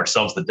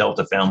ourselves the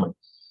Delta family.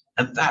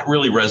 And that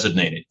really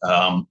resonated.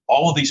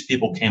 All of these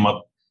people came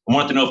up and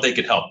wanted to know if they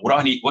could help. What do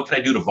I need? What can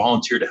I do to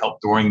volunteer to help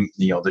during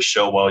the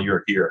show while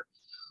you're here?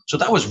 So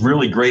that was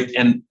really great.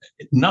 And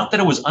not that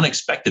it was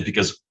unexpected,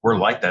 because we're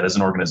like that as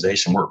an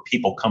organization. We're a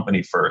people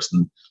company first.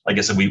 And like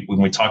I said,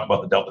 when we talk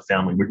about the Delta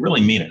family, we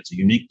really mean it. It's a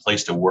unique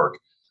place to work.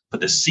 But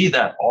to see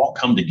that all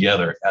come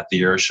together at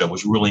the air show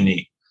was really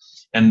neat.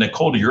 And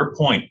Nicole, to your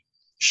point,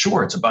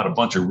 sure, it's about a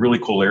bunch of really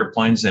cool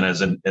airplanes. And as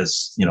an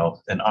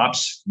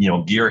ops,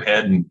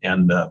 gearhead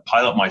and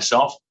pilot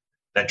myself,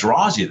 that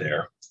draws you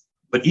there.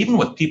 But even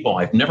with people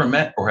I've never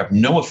met or have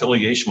no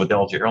affiliation with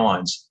Delta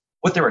Airlines,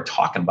 what they were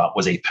talking about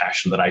was a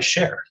passion that I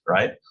shared,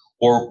 right?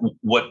 Or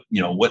what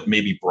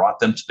maybe brought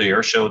them to the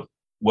air show,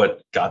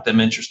 what got them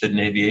interested in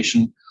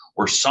aviation,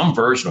 or some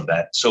version of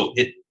that. So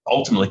it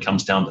ultimately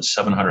comes down to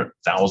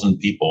 700,000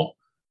 people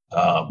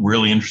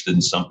really interested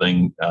in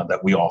something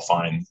that we all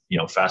find,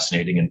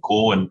 fascinating and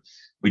cool. And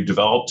we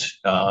developed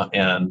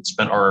and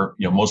spent our,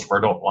 most of our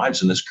adult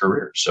lives in this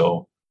career.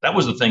 So that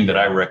was the thing that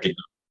I recognized,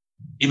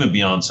 even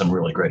beyond some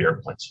really great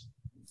airplanes.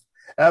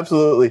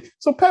 Absolutely.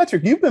 So,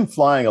 Patrick, you've been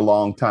flying a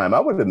long time. I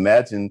would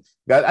imagine,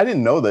 I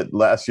didn't know that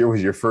last year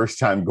was your first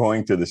time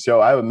going to the show.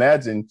 I would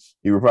imagine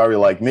you were probably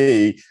like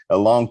me,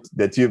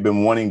 that you've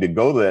been wanting to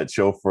go to that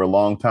show for a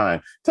long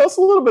time. Tell us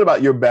a little bit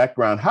about your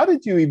background. How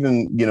did you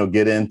even,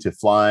 get into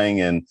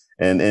flying and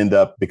end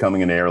up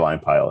becoming an airline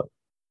pilot?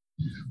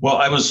 Well,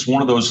 I was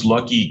one of those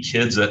lucky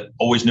kids that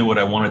always knew what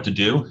I wanted to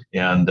do,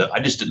 and I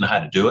just didn't know how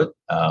to do it.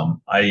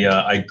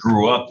 I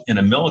grew up in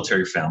a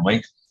military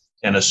family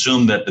and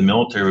assumed that the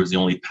military was the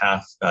only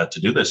path to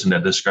do this. And I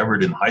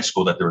discovered in high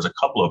school that there was a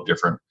couple of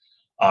different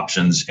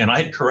options, and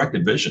I had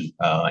corrected vision.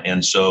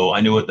 And so I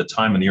knew at the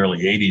time in the early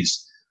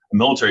 80s, a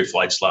military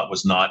flight slot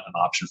was not an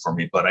option for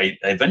me. But I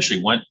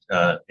eventually went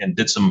and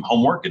did some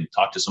homework and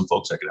talked to some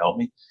folks that could help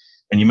me.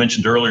 And you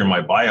mentioned earlier in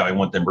my bio, I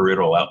went to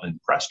Embry-Riddle out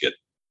in Prescott.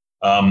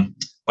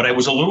 But I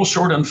was a little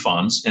short on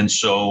funds. And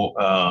so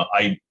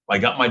I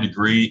got my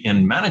degree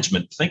in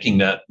management, thinking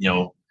that,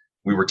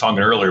 we were talking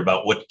earlier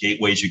about what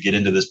gateways you get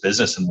into this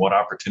business and what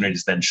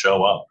opportunities then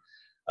show up.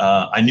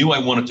 I knew I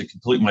wanted to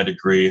complete my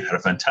degree, had a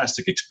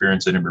fantastic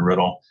experience at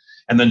Embry-Riddle,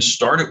 and then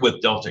started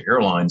with Delta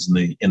Airlines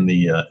in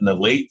the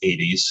late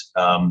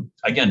 80s.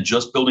 Again,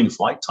 just building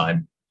flight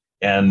time.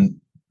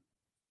 And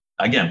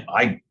again,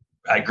 I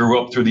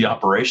grew up through the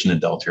operation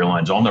at Delta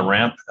Airlines on the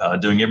ramp,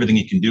 doing everything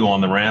you can do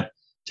on the ramp,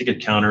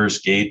 ticket counters,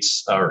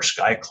 gates, or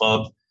Sky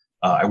Club.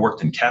 I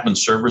worked in cabin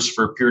service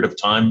for a period of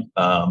time,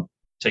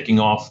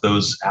 taking off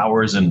those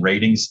hours and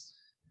ratings.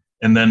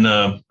 And then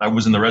I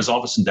was in the res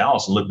office in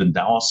Dallas and lived in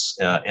Dallas,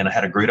 and I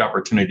had a great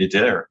opportunity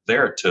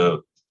there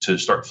to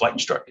start flight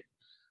instructing.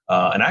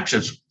 And actually, I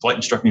was flight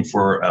instructing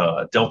for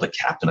a Delta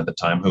captain at the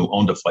time who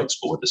owned a flight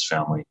school with his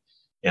family,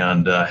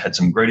 and had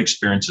some great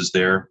experiences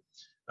there,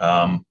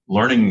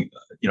 learning,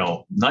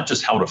 not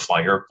just how to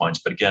fly airplanes,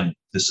 but again,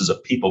 this is a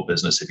people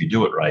business if you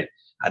do it right,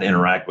 how to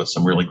interact with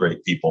some really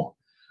great people.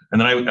 And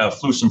then I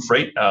flew some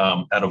freight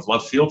out of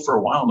Love Field for a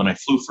while. And then I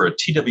flew for a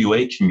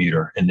TWA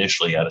commuter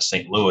initially out of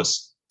St.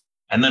 Louis,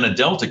 and then a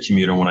Delta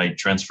commuter when I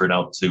transferred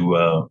out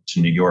to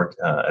New York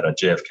at a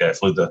JFK. I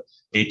flew the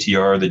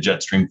ATR, the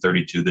Jetstream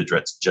 32, the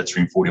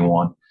Jetstream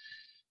 41.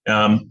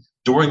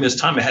 During this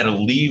time, I had to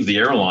leave the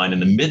airline in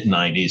the mid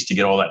 90s to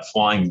get all that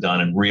flying done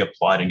and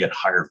reapplied and get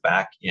hired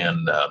back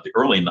in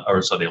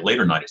the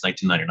later 90s,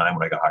 1999,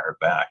 when I got hired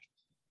back.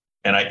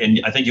 And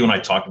I think you and I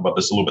talked about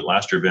this a little bit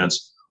last year,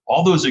 Vince.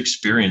 All those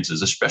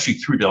experiences, especially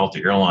through Delta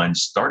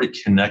Airlines, started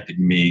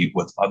connecting me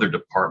with other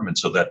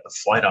departments, so that the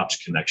flight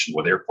ops connection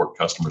with airport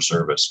customer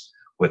service,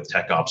 with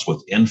tech ops,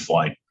 with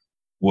in-flight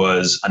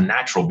was a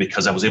natural,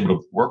 because I was able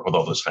to work with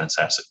all those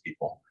fantastic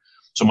people.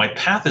 So my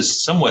path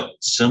is somewhat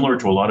similar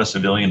to a lot of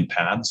civilian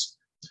paths,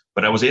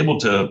 but I was able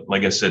to,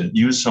 like I said,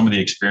 use some of the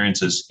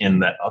experiences in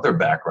that other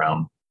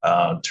background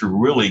to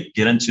really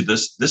get into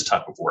this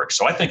type of work.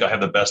 So I think I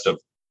have the best of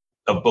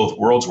both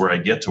worlds, where I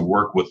get to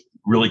work with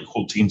really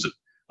cool teams of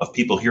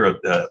people here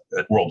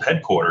at World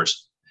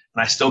Headquarters,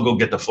 and I still go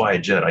get to fly a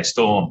jet. I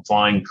still am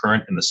flying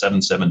current in the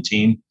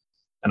 717,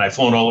 and I've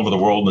flown all over the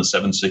world in the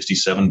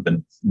 767,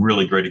 been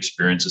really great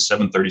experiences,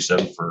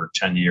 737 for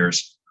 10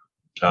 years,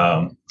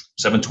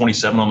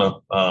 727 on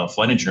the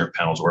flight engineer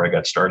panels where I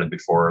got started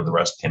before the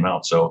rest came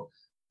out. So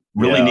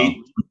really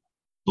neat,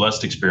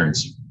 blessed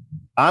experience.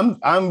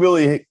 I'm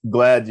really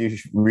glad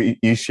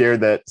you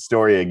shared that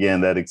story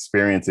again, that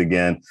experience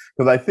again,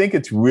 because I think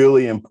it's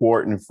really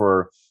important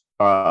for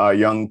our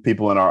young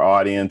people in our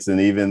audience,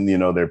 and even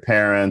their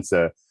parents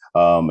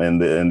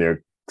and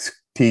their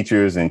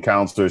teachers and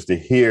counselors, to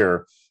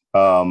hear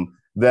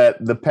that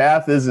the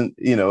path isn't,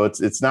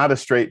 it's not a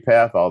straight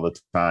path all the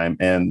time,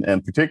 and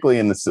particularly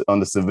on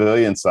the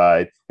civilian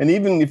side, and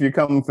even if you're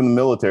coming from the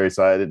military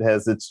side, it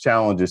has its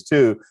challenges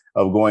too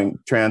of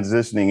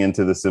transitioning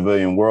into the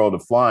civilian world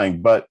of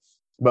flying. But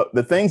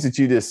the things that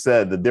you just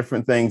said, the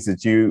different things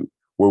that you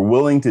were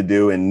willing to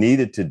do and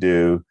needed to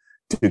do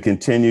to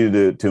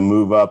continue to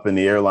move up in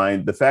the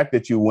airline, the fact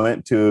that you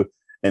went to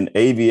an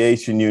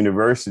aviation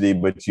university,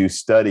 but you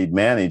studied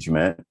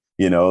management,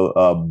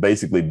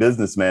 basically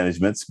business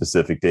management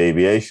specific to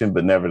aviation,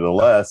 but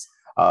nevertheless,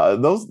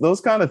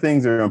 those kind of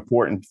things are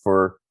important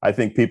for, I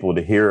think, people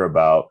to hear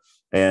about.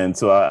 And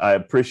so I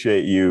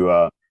appreciate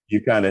you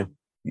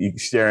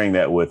sharing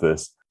that with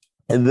us.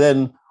 And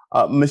then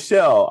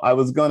Michelle, I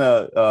was going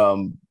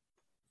to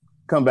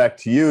come back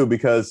to you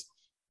because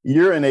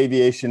you're in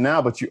aviation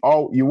now, but you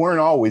weren't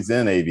always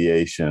in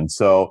aviation.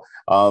 So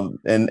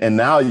and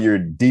now you're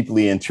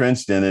deeply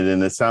entrenched in it,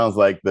 and it sounds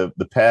like the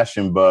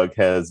passion bug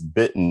has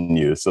bitten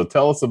you. So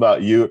tell us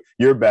about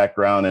your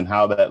background and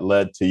how that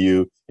led to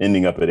you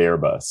ending up at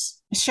Airbus.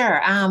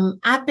 Sure.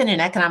 I've been in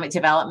economic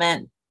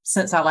development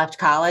since I left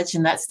college,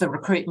 and that's the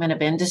recruitment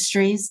of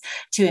industries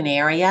to an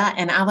area.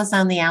 And I was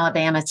on the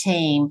Alabama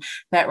team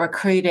that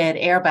recruited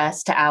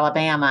Airbus to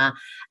Alabama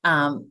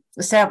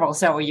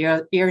several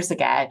years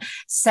ago.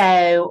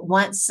 So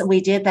once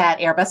we did that,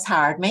 Airbus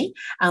hired me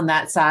on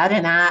that side,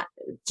 and I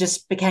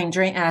just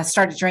I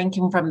started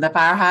drinking from the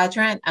fire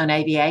hydrant on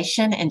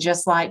aviation. And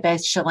just like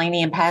both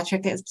Shalini and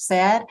Patrick have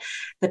said,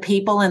 the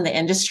people in the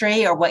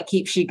industry are what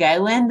keeps you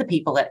going. The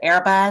people at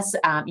Airbus,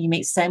 you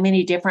meet so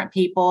many different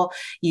people.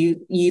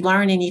 You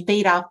learn and you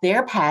feed off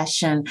their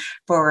passion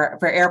for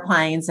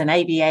airplanes and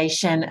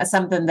aviation,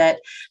 something that,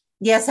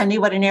 yes, I knew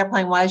what an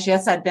airplane was.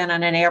 Yes, I'd been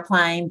on an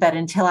airplane, but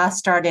until I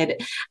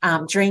started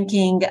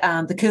drinking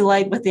the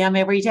Kool-Aid with them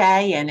every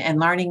day and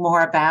learning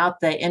more about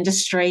the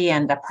industry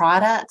and the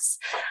products,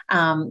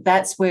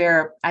 that's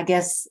where I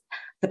guess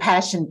the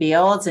passion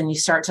builds and you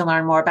start to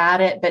learn more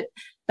about it.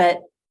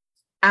 But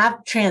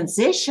I've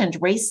transitioned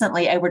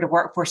recently over to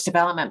workforce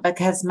development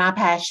because my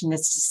passion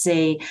is to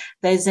see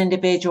those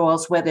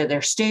individuals, whether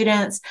they're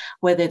students,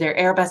 whether they're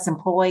Airbus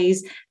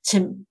employees,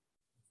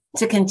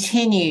 to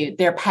continue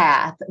their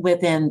path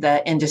within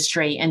the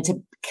industry and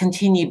to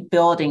continue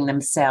building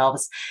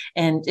themselves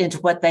and into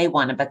what they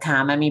want to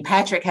become. I mean,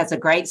 Patrick has a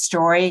great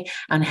story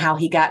on how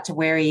he got to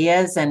where he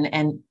is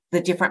and the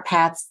different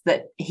paths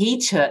that he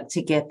took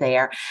to get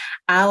there.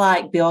 I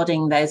like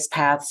building those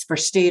paths for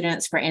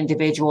students, for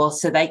individuals,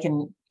 so they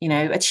can,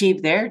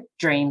 achieve their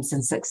dreams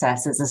and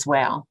successes as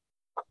well.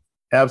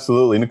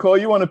 Absolutely. Nicole,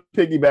 you want to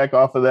piggyback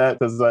off of that?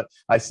 Because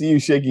I see you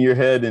shaking your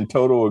head in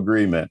total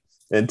agreement.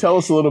 And tell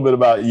us a little bit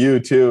about you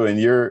too and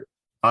your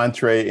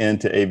entree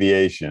into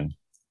aviation.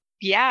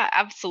 Yeah,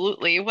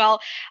 absolutely.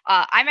 Well,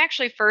 I'm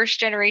actually first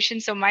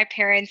generation. So my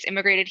parents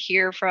immigrated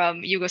here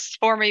from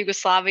former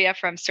Yugoslavia,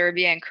 from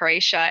Serbia and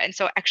Croatia. And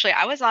so actually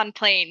I was on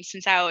planes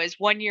since I was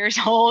 1 year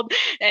old,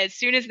 as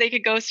soon as they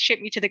could go ship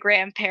me to the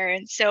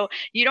grandparents. So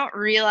you don't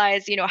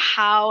realize,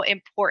 how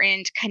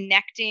important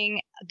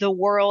connecting the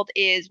world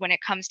is when it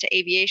comes to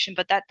aviation,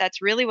 but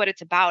that's really what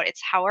it's about.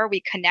 It's how are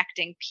we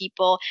connecting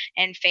people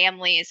and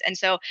families. And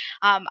so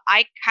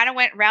I kind of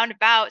went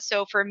roundabout.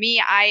 So for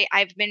me,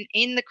 I've been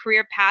in the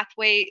career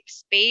pathway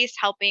space,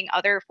 helping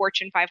other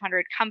Fortune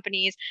 500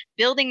 companies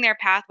building their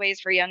pathways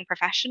for young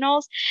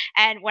professionals.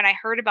 And when I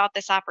heard about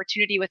this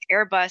opportunity with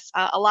Airbus,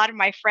 a lot of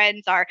my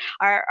friends are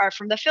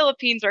from the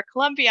Philippines or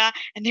Colombia,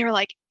 and they were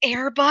like,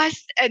 Airbus.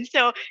 And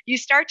so you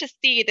start to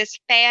see this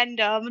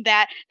fandom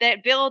that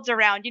builds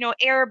around,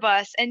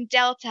 Airbus and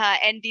Delta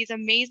and these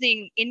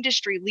amazing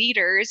industry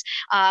leaders.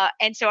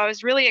 And so I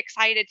was really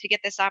excited to get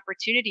this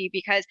opportunity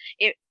because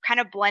it kind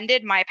of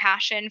blended my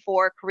passion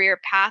for career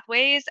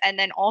pathways and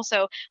then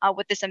also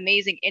with this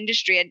amazing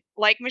industry. And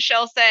like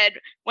Michelle said,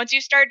 once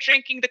you start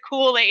drinking the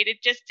Kool-Aid,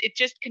 it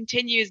just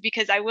continues,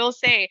 because I will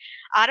say,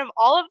 out of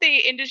all of the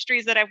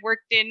industries that I've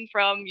worked in,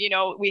 from,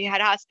 we had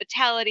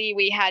hospitality,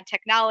 we had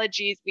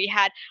technologies, we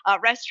had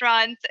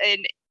restaurants,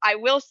 and I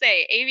will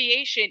say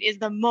aviation is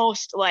the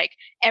most, like,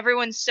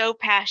 everyone's so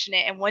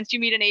passionate. And once you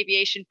meet an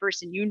aviation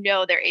person,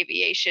 they're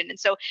aviation. And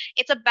so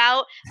it's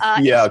about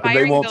because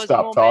they won't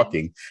stop moments.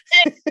 talking.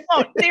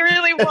 They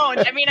really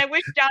won't. I mean, I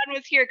wish John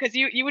was here, because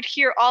you would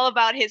hear all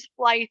about his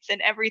flights and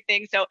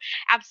everything. So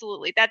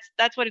absolutely,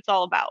 that's what it's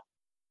all about.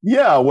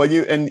 Yeah, well,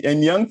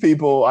 and young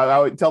people, I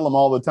would tell them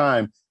all the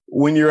time,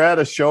 when you're at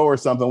a show or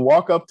something,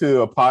 walk up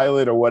to a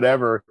pilot or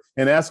whatever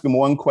and ask them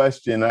one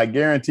question. I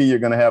guarantee you're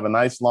going to have a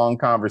nice long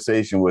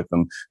conversation with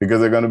them, because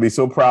they're going to be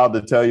so proud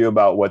to tell you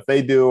about what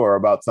they do or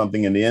about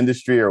something in the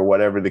industry or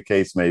whatever the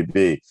case may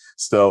be.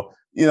 So,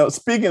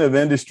 speaking of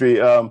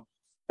industry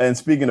and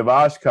speaking of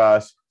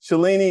Oshkosh,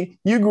 Shalini,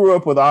 you grew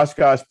up with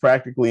Oshkosh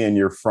practically in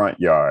your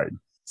front yard.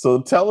 So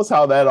tell us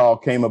how that all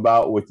came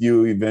about with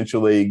you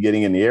eventually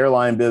getting in the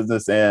airline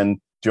business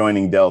and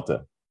joining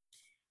Delta.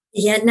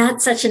 Yeah,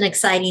 not such an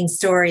exciting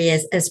story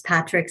as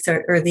Patrick's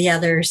or the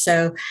others.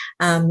 So,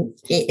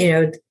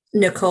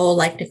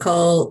 Nicole,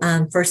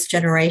 first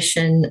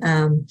generation.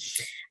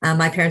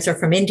 My parents are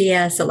from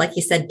India. So like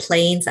you said,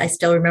 planes, I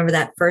still remember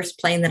that first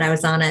plane that I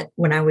was on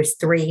when I was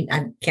 3.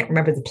 I can't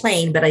remember the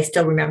plane, but I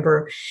still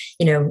remember,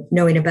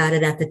 knowing about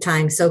it at the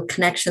time. So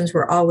connections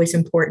were always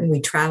important.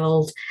 We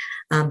traveled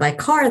by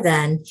car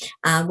then,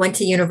 went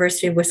to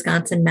University of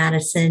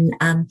Wisconsin-Madison.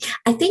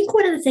 I think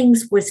one of the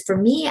things was, for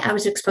me, I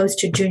was exposed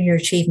to junior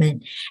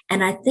achievement.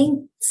 And I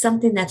think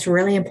something that's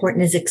really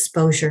important is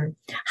exposure.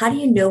 How do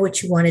you know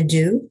what you want to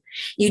do?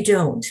 You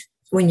don't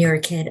when you're a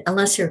kid,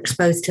 unless you're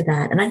exposed to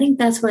that. And I think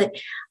that's what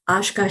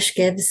Oshkosh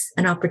gives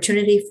an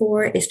opportunity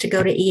for, is to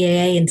go to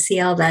EAA and see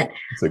all that.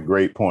 It's a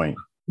great point.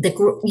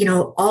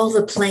 all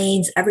the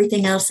planes,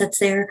 everything else that's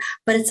there,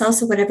 but it's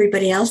also what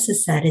everybody else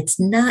has said. It's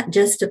not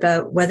just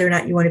about whether or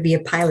not you want to be a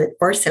pilot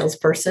or a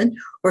salesperson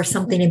or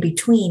something in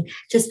between.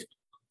 Just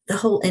the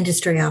whole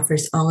industry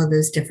offers all of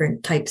those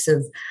different types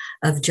of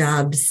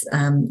jobs,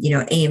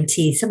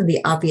 AMT, some of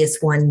the obvious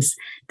ones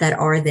that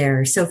are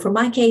there. So for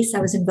my case,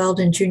 I was involved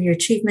in junior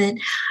achievement,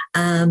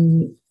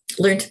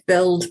 learned to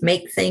build,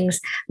 make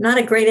things. I'm not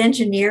a great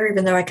engineer,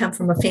 even though I come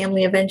from a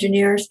family of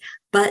engineers,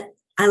 but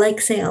I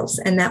like sales.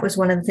 And that was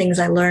one of the things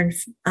I learned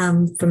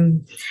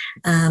from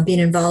being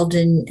involved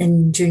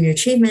in junior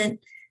achievement.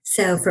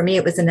 So for me,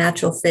 it was a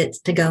natural fit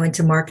to go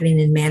into marketing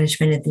and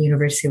management at the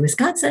University of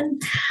Wisconsin,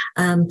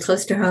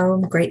 close to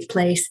home, great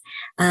place.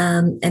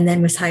 And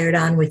then was hired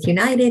on with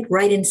United,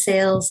 right in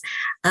sales.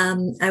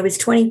 I was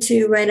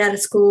 22 right out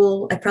of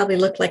school. I probably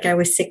looked like I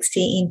was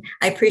 16.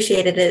 I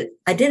appreciated it.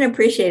 I didn't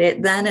appreciate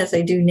it then as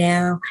I do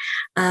now,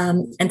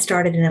 and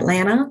started in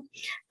Atlanta.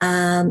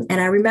 And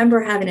I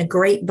remember having a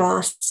great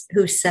boss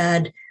who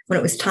said, when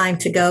it was time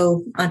to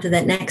go onto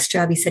that next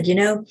job, he said, you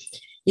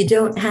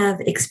don't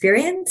have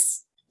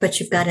experience, but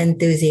you've got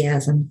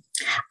enthusiasm.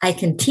 I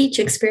can teach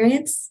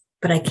experience,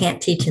 but I can't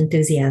teach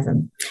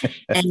enthusiasm.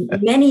 And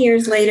many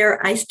years later,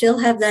 I still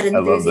have that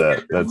enthusiasm. I love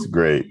that. That's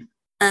great.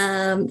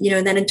 And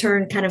then in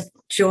turn kind of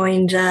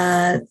joined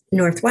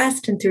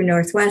Northwest, and through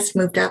Northwest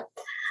moved up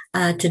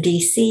to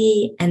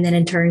DC, and then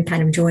in turn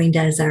kind of joined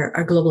as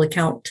our global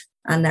account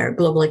on their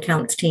global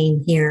accounts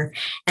team here.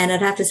 And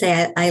I'd have to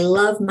say, I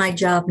love my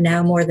job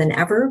now more than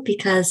ever,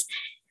 because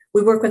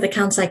we work with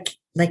accounts like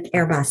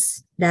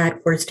Airbus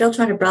that we're still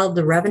trying to build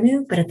the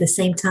revenue, but at the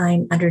same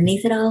time,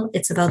 underneath it all,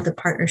 it's about the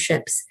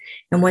partnerships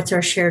and what's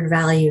our shared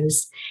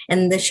values.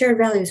 And the shared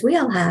values we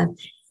all have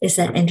is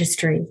that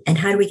industry, and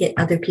how do we get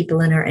other people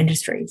in our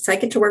industry? So I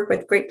get to work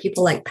with great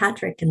people like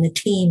Patrick and the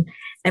team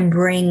and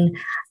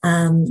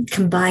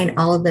combine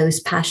all of those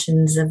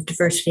passions of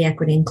diversity,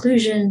 equity,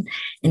 inclusion,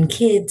 and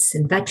kids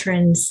and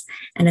veterans,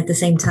 and at the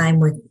same time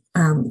with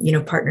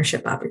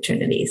partnership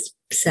opportunities.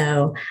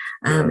 So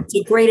it's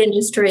a great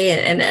industry.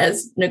 And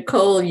as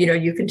Nicole,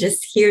 you can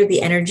just hear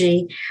the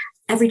energy.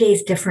 Every day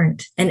is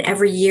different. And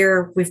every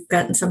year we've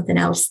gotten something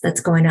else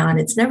that's going on.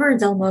 It's never a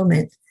dull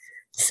moment.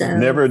 So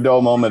never a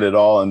dull moment at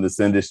all in this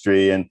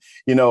industry. And,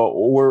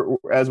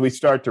 as we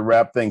start to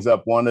wrap things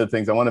up, one of the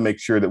things I want to make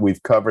sure that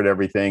we've covered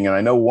everything. And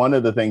I know one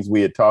of the things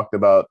we had talked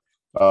about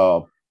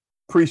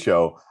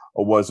pre-show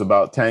was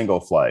about Tango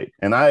Flight.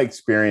 And I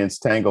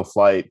experienced Tango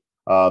Flight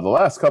the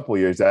last couple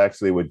of years,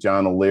 actually, with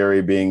John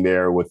O'Leary being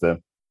there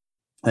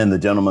and the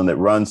gentleman that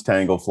runs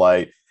Tango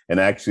Flight.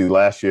 And actually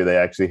last year, they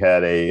actually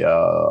had a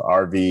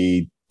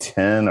RV-10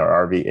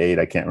 or RV-8.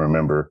 I can't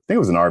remember. I think it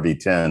was an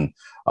RV-10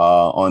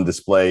 on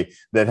display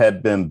that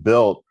had been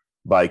built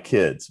by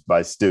kids,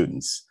 by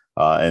students,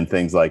 and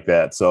things like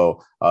that.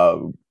 So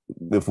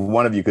if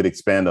one of you could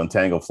expand on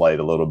Tango Flight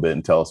a little bit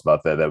and tell us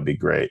about that, that would be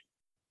great.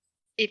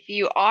 If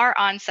you are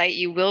on site,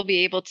 you will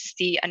be able to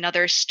see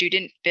another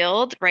student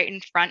build right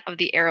in front of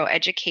the Aero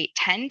Educate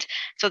tent.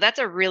 So that's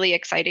a really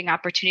exciting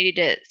opportunity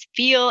to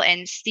feel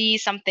and see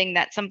something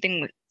that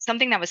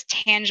was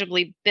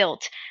tangibly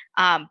built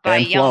by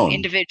young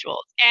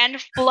individuals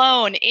and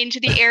flown into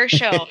the air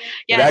show.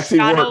 Yes, it actually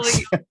not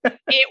works. Only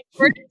it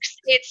works,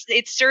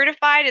 it's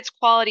certified, it's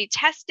quality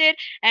tested.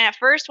 And at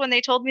first, when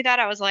they told me that,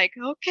 I was like,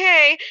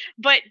 okay.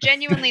 But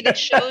genuinely, that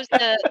shows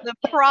the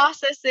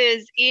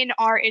processes in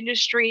our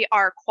industry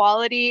are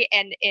quality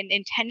and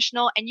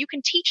intentional, and you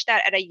can teach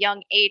that at a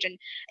young age. And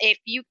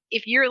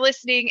if you're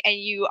listening and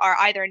you are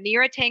either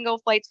near a Tango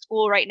Flight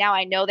school right now,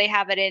 I know they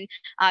have it in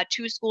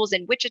 2 schools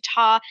in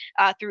Wichita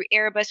through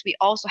Airbus. We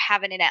also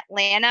have it in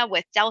Atlanta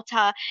with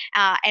Delta.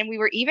 And we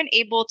were even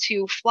able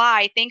to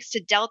fly, thanks to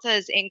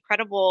Delta's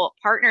incredible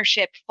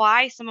partnership,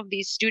 fly some of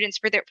these students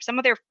for some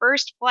of their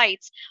first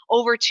flights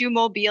over to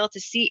Mobile to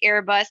see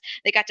Airbus.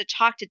 They got to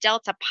talk to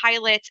Delta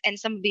pilots and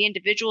some of the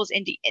individuals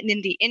in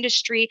the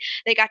industry.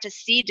 They got to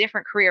see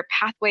different career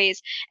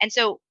pathways. And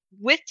so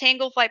with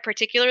Tango Flight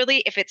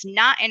particularly, if it's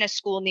not in a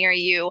school near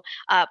you,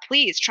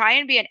 please try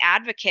and be an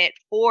advocate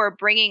for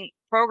bringing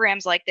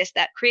programs like this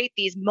that create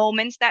these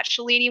moments that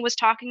Shalini was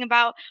talking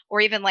about,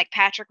 or even like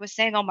Patrick was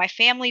saying, oh, my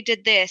family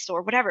did this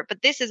or whatever.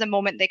 But this is a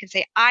moment they can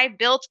say, I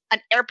built an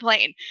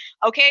airplane.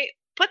 Okay,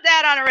 put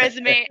that on a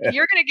resume and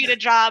you're going to get a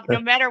job no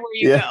matter where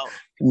you go.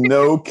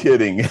 No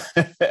kidding.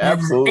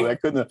 Absolutely. I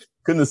couldn't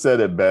have said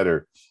it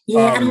better.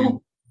 Yeah.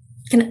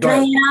 Can I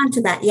add on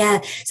to that?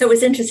 Yeah. So it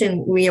was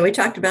interesting. We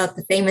talked about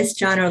the famous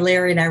John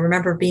O'Leary, and I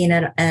remember being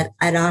at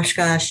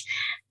Oshkosh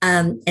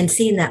and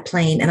seeing that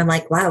plane. And I'm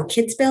like, wow,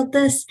 kids built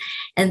this,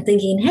 and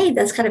thinking, hey,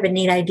 that's kind of a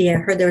neat idea.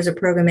 I heard there was a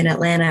program in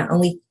Atlanta,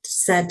 and we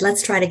said,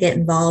 let's try to get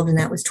involved. And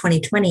that was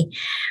 2020.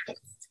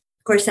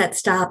 Of course, that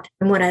stopped.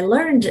 And what I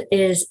learned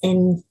is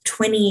in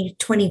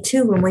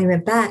 2022, when we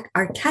went back,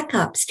 our tech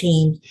ops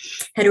team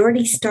had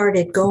already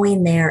started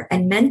going there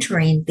and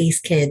mentoring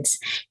these kids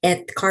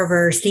at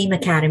Carver Steam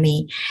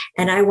Academy.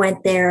 And I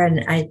went there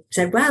and I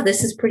said, wow,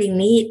 this is pretty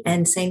neat.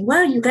 And saying,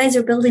 wow, you guys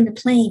are building a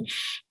plane.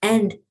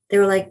 And they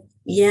were like,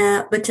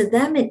 Yeah, but to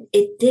them,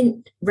 it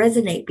didn't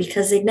resonate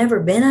because they'd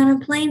never been on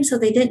a plane. So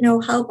they didn't know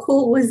how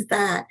cool was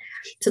that.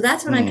 So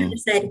that's when I kind of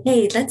said,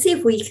 hey, let's see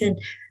if we can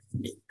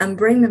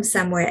bring them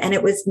somewhere. And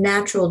it was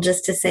natural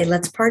just to say,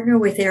 let's partner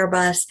with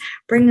Airbus,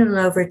 bring them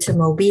over to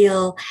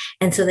Mobile.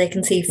 And so they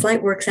can see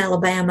FlightWorks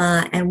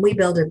Alabama and we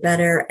build it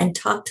better and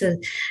talk to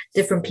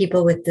different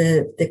people with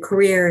the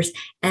careers.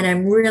 And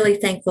I'm really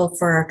thankful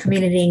for our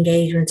community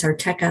engagements, our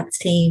tech ops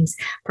teams,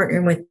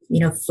 partnering with,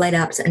 flight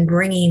ops and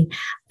bringing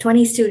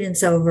 20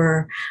 students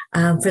over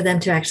for them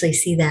to actually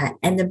see that.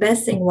 And the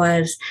best thing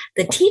was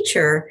the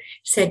teacher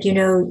said,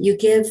 you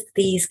give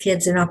these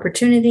kids an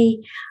opportunity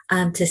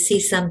to see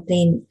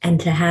something and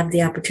to have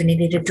the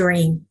opportunity to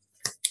dream.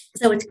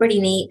 So it's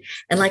pretty neat.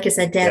 And like I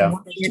said, Dad,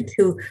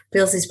 who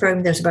builds these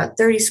programs, there's about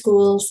 30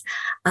 schools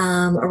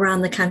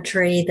around the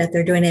country that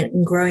they're doing it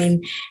and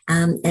growing.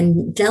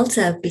 And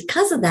Delta,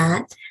 because of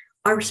that,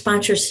 our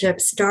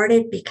sponsorship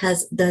started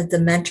because the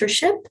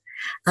mentorship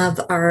of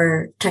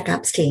our tech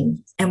ops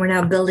team. And we're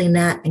now building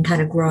that and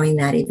kind of growing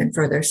that even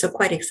further. So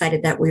quite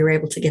excited that we were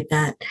able to get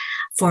that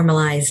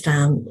formalized.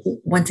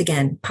 Once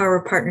again,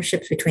 power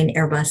partnerships between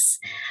Airbus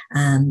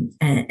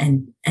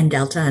and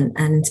Delta and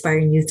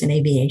inspiring youth in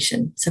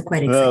aviation. So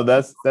quite excited.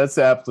 No, that's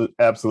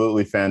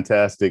absolutely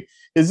fantastic.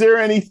 Is there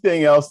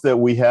anything else that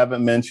we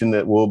haven't mentioned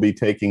that will be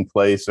taking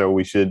place or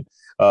we should,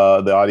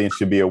 the audience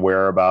should be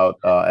aware about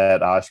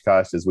at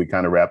Oshkosh as we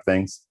kind of wrap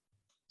things?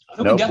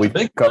 Nope,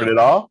 we've covered it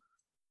all.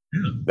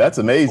 That's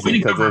amazing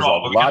because there's a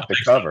lot to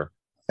cover.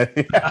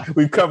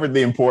 We've covered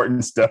the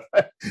important stuff.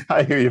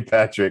 I hear you,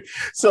 Patrick.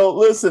 So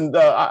listen,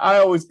 I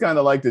always kind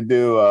of like to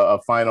do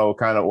a final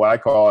kind of what I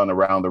call an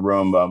around the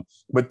room,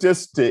 but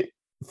just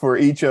for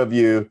each of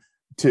you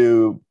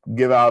to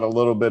give out a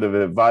little bit of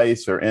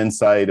advice or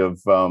insight of,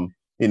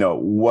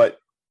 what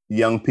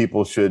young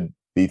people should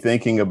be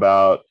thinking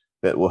about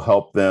that will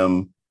help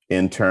them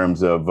in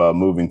terms of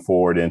moving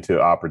forward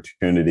into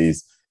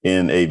opportunities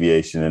in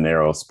aviation and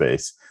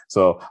aerospace.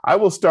 So I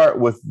will start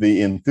with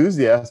the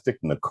enthusiastic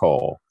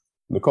Nicole.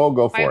 Nicole,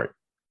 go for it.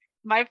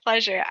 My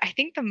pleasure. I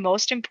think the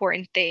most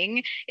important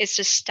thing is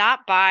to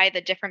stop by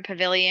the different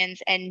pavilions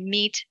and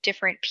meet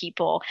different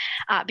people.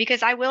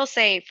 Because I will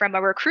say, from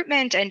a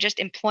recruitment and just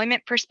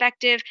employment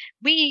perspective,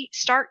 we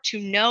start to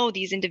know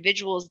these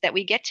individuals that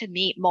we get to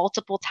meet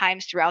multiple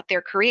times throughout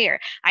their career.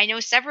 I know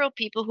several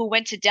people who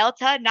went to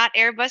Delta, not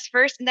Airbus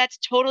first, and that's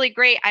totally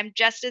great. I'm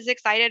just as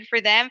excited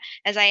for them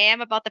as I am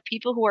about the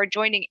people who are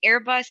joining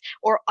Airbus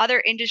or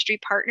other industry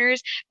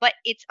partners. But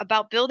it's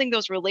about building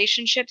those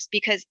relationships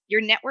because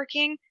your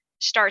networking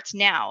starts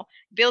now.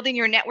 Building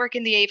your network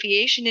in the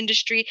aviation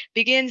industry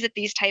begins at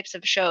these types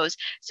of shows.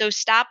 So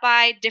stop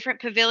by different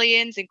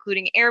pavilions,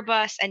 including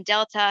Airbus and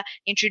Delta,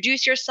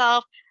 introduce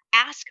yourself,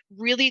 ask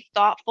really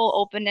thoughtful,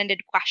 open-ended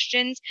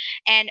questions,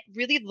 and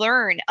really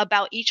learn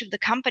about each of the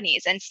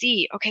companies and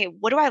see, okay,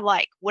 what do I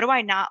like? What do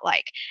I not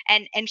like?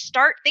 And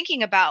start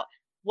thinking about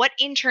what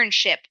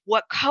internship,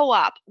 what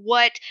co-op,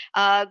 what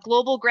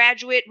global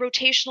graduate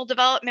rotational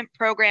development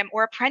program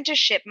or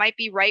apprenticeship might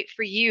be right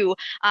for you.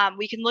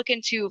 We can look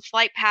into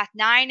Flight Path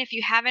 9 if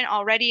you haven't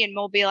already in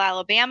Mobile,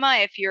 Alabama,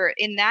 if you're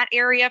in that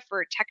area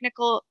for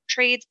technical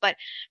trades. But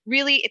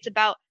really, it's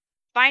about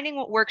finding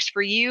what works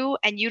for you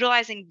and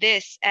utilizing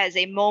this as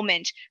a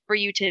moment for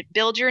you to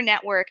build your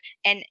network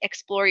and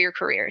explore your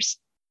careers.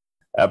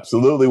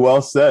 Absolutely.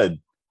 Well said.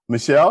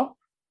 Michelle?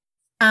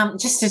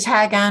 Just to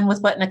tag on with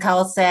what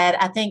Nicole said,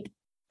 I think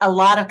a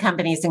lot of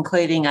companies,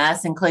 including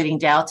us, including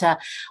Delta,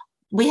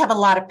 we have a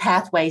lot of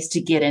pathways to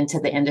get into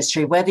the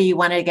industry, whether you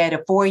want to go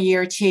to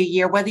 4-year,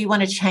 2-year, whether you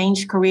want to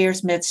change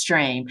careers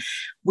midstream,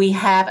 we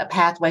have a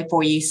pathway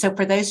for you. So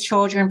for those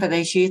children, for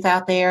those youth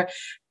out there,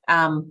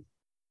 to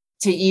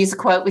use a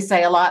quote we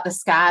say a lot, the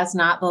sky's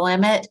not the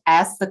limit.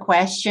 Ask the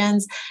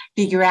questions,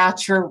 figure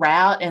out your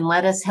route, and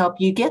let us help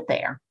you get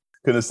there.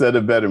 Couldn't have said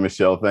it better,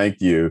 Michelle.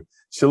 Thank you.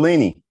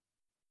 Shalini.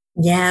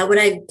 Yeah, when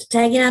I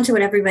tagging on to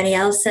what everybody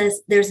else says,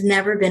 there's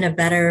never been a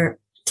better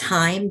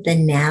time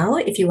than now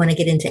if you want to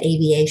get into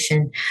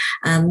aviation.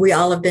 We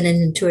all have been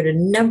into it a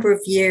number of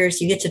years.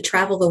 You get to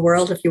travel the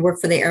world if you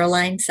work for the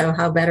airline. So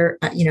how better,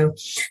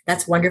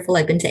 that's wonderful.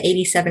 I've been to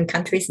 87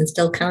 countries and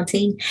still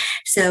counting.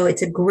 So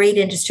it's a great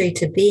industry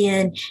to be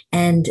in.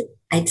 And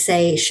I'd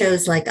say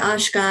shows like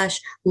Oshkosh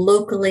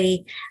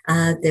locally,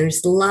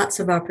 there's lots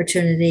of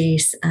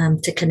opportunities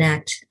to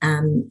connect.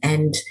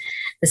 And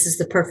this is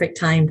the perfect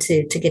time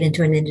to get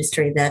into an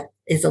industry that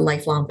is a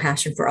lifelong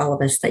passion for all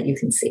of us that you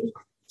can see.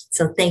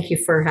 So thank you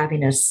for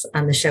having us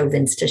on the show,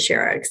 Vince, to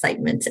share our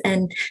excitement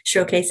and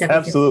showcase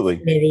everything. Absolutely.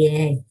 In the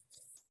EAA.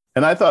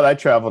 And I thought I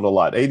traveled a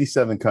lot,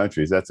 87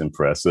 countries. That's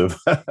impressive.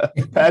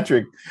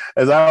 Patrick,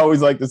 as I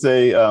always like to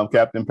say,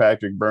 Captain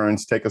Patrick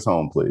Burns, take us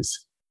home,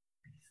 please.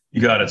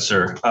 You got it,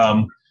 sir.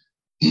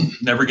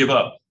 Never give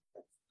up.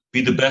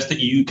 Be the best that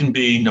you can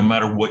be, no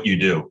matter what you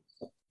do.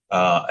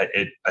 I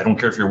don't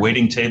care if you're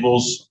waiting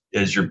tables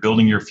as you're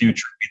building your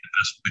future. Be the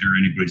best waiter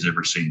anybody's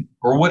ever seen,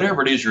 or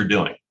whatever it is you're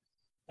doing.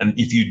 And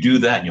if you do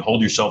that and you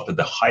hold yourself to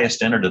the highest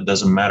standard, it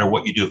doesn't matter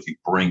what you do if you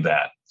bring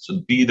that.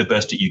 So be the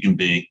best that you can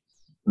be.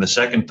 And the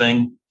second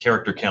thing,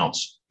 character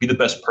counts. Be the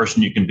best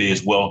person you can be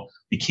as well.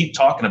 We keep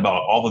talking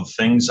about all the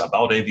things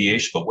about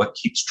aviation, but what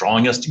keeps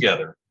drawing us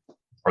together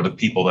are the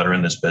people that are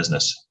in this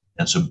business.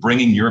 And so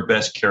bringing your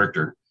best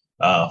character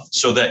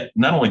so that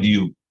not only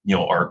do you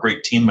are a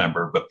great team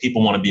member, but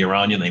people want to be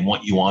around you and they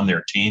want you on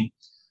their team,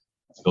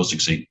 go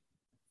succeed.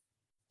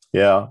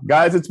 Yeah,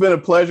 guys, it's been a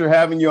pleasure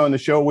having you on the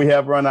show. We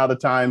have run out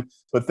of time,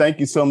 but thank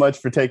you so much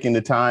for taking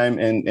the time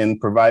and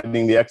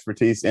providing the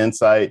expertise,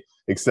 insight,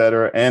 et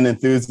cetera, and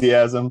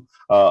enthusiasm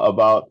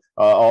about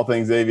all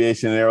things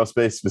aviation and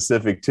aerospace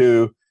specific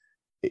to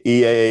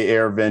EAA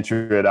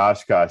AirVenture at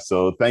Oshkosh.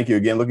 So thank you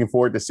again. Looking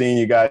forward to seeing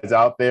you guys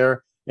out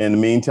there. In the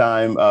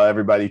meantime,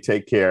 everybody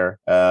take care,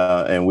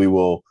 and we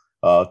will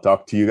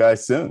talk to you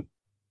guys soon.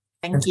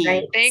 Thank you.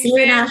 Right. Thanks, See you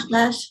in Vince.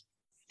 Oshkosh.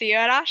 See you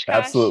at Oshkosh.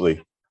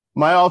 Absolutely.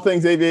 My All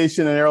Things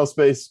Aviation and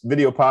Aerospace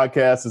video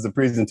podcast is a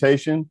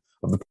presentation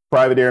of the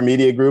Private Air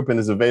Media Group and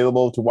is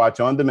available to watch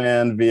on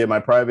demand via my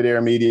Private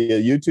Air Media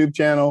YouTube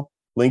channel,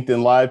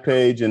 LinkedIn Live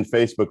page, and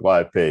Facebook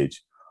Live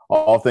page.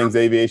 All Things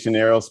Aviation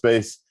and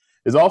Aerospace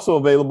is also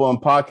available in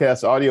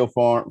podcast audio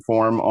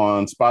form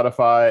on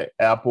Spotify,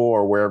 Apple,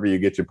 or wherever you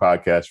get your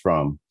podcast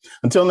from.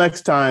 Until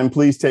next time,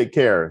 please take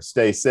care.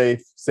 Stay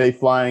safe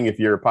flying if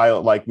you're a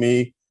pilot like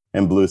me,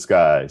 and blue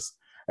skies.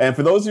 And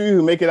for those of you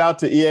who make it out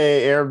to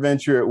EAA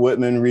AirVenture at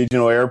Wittman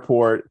Regional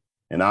Airport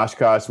in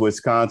Oshkosh,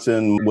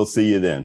 Wisconsin, we'll see you then.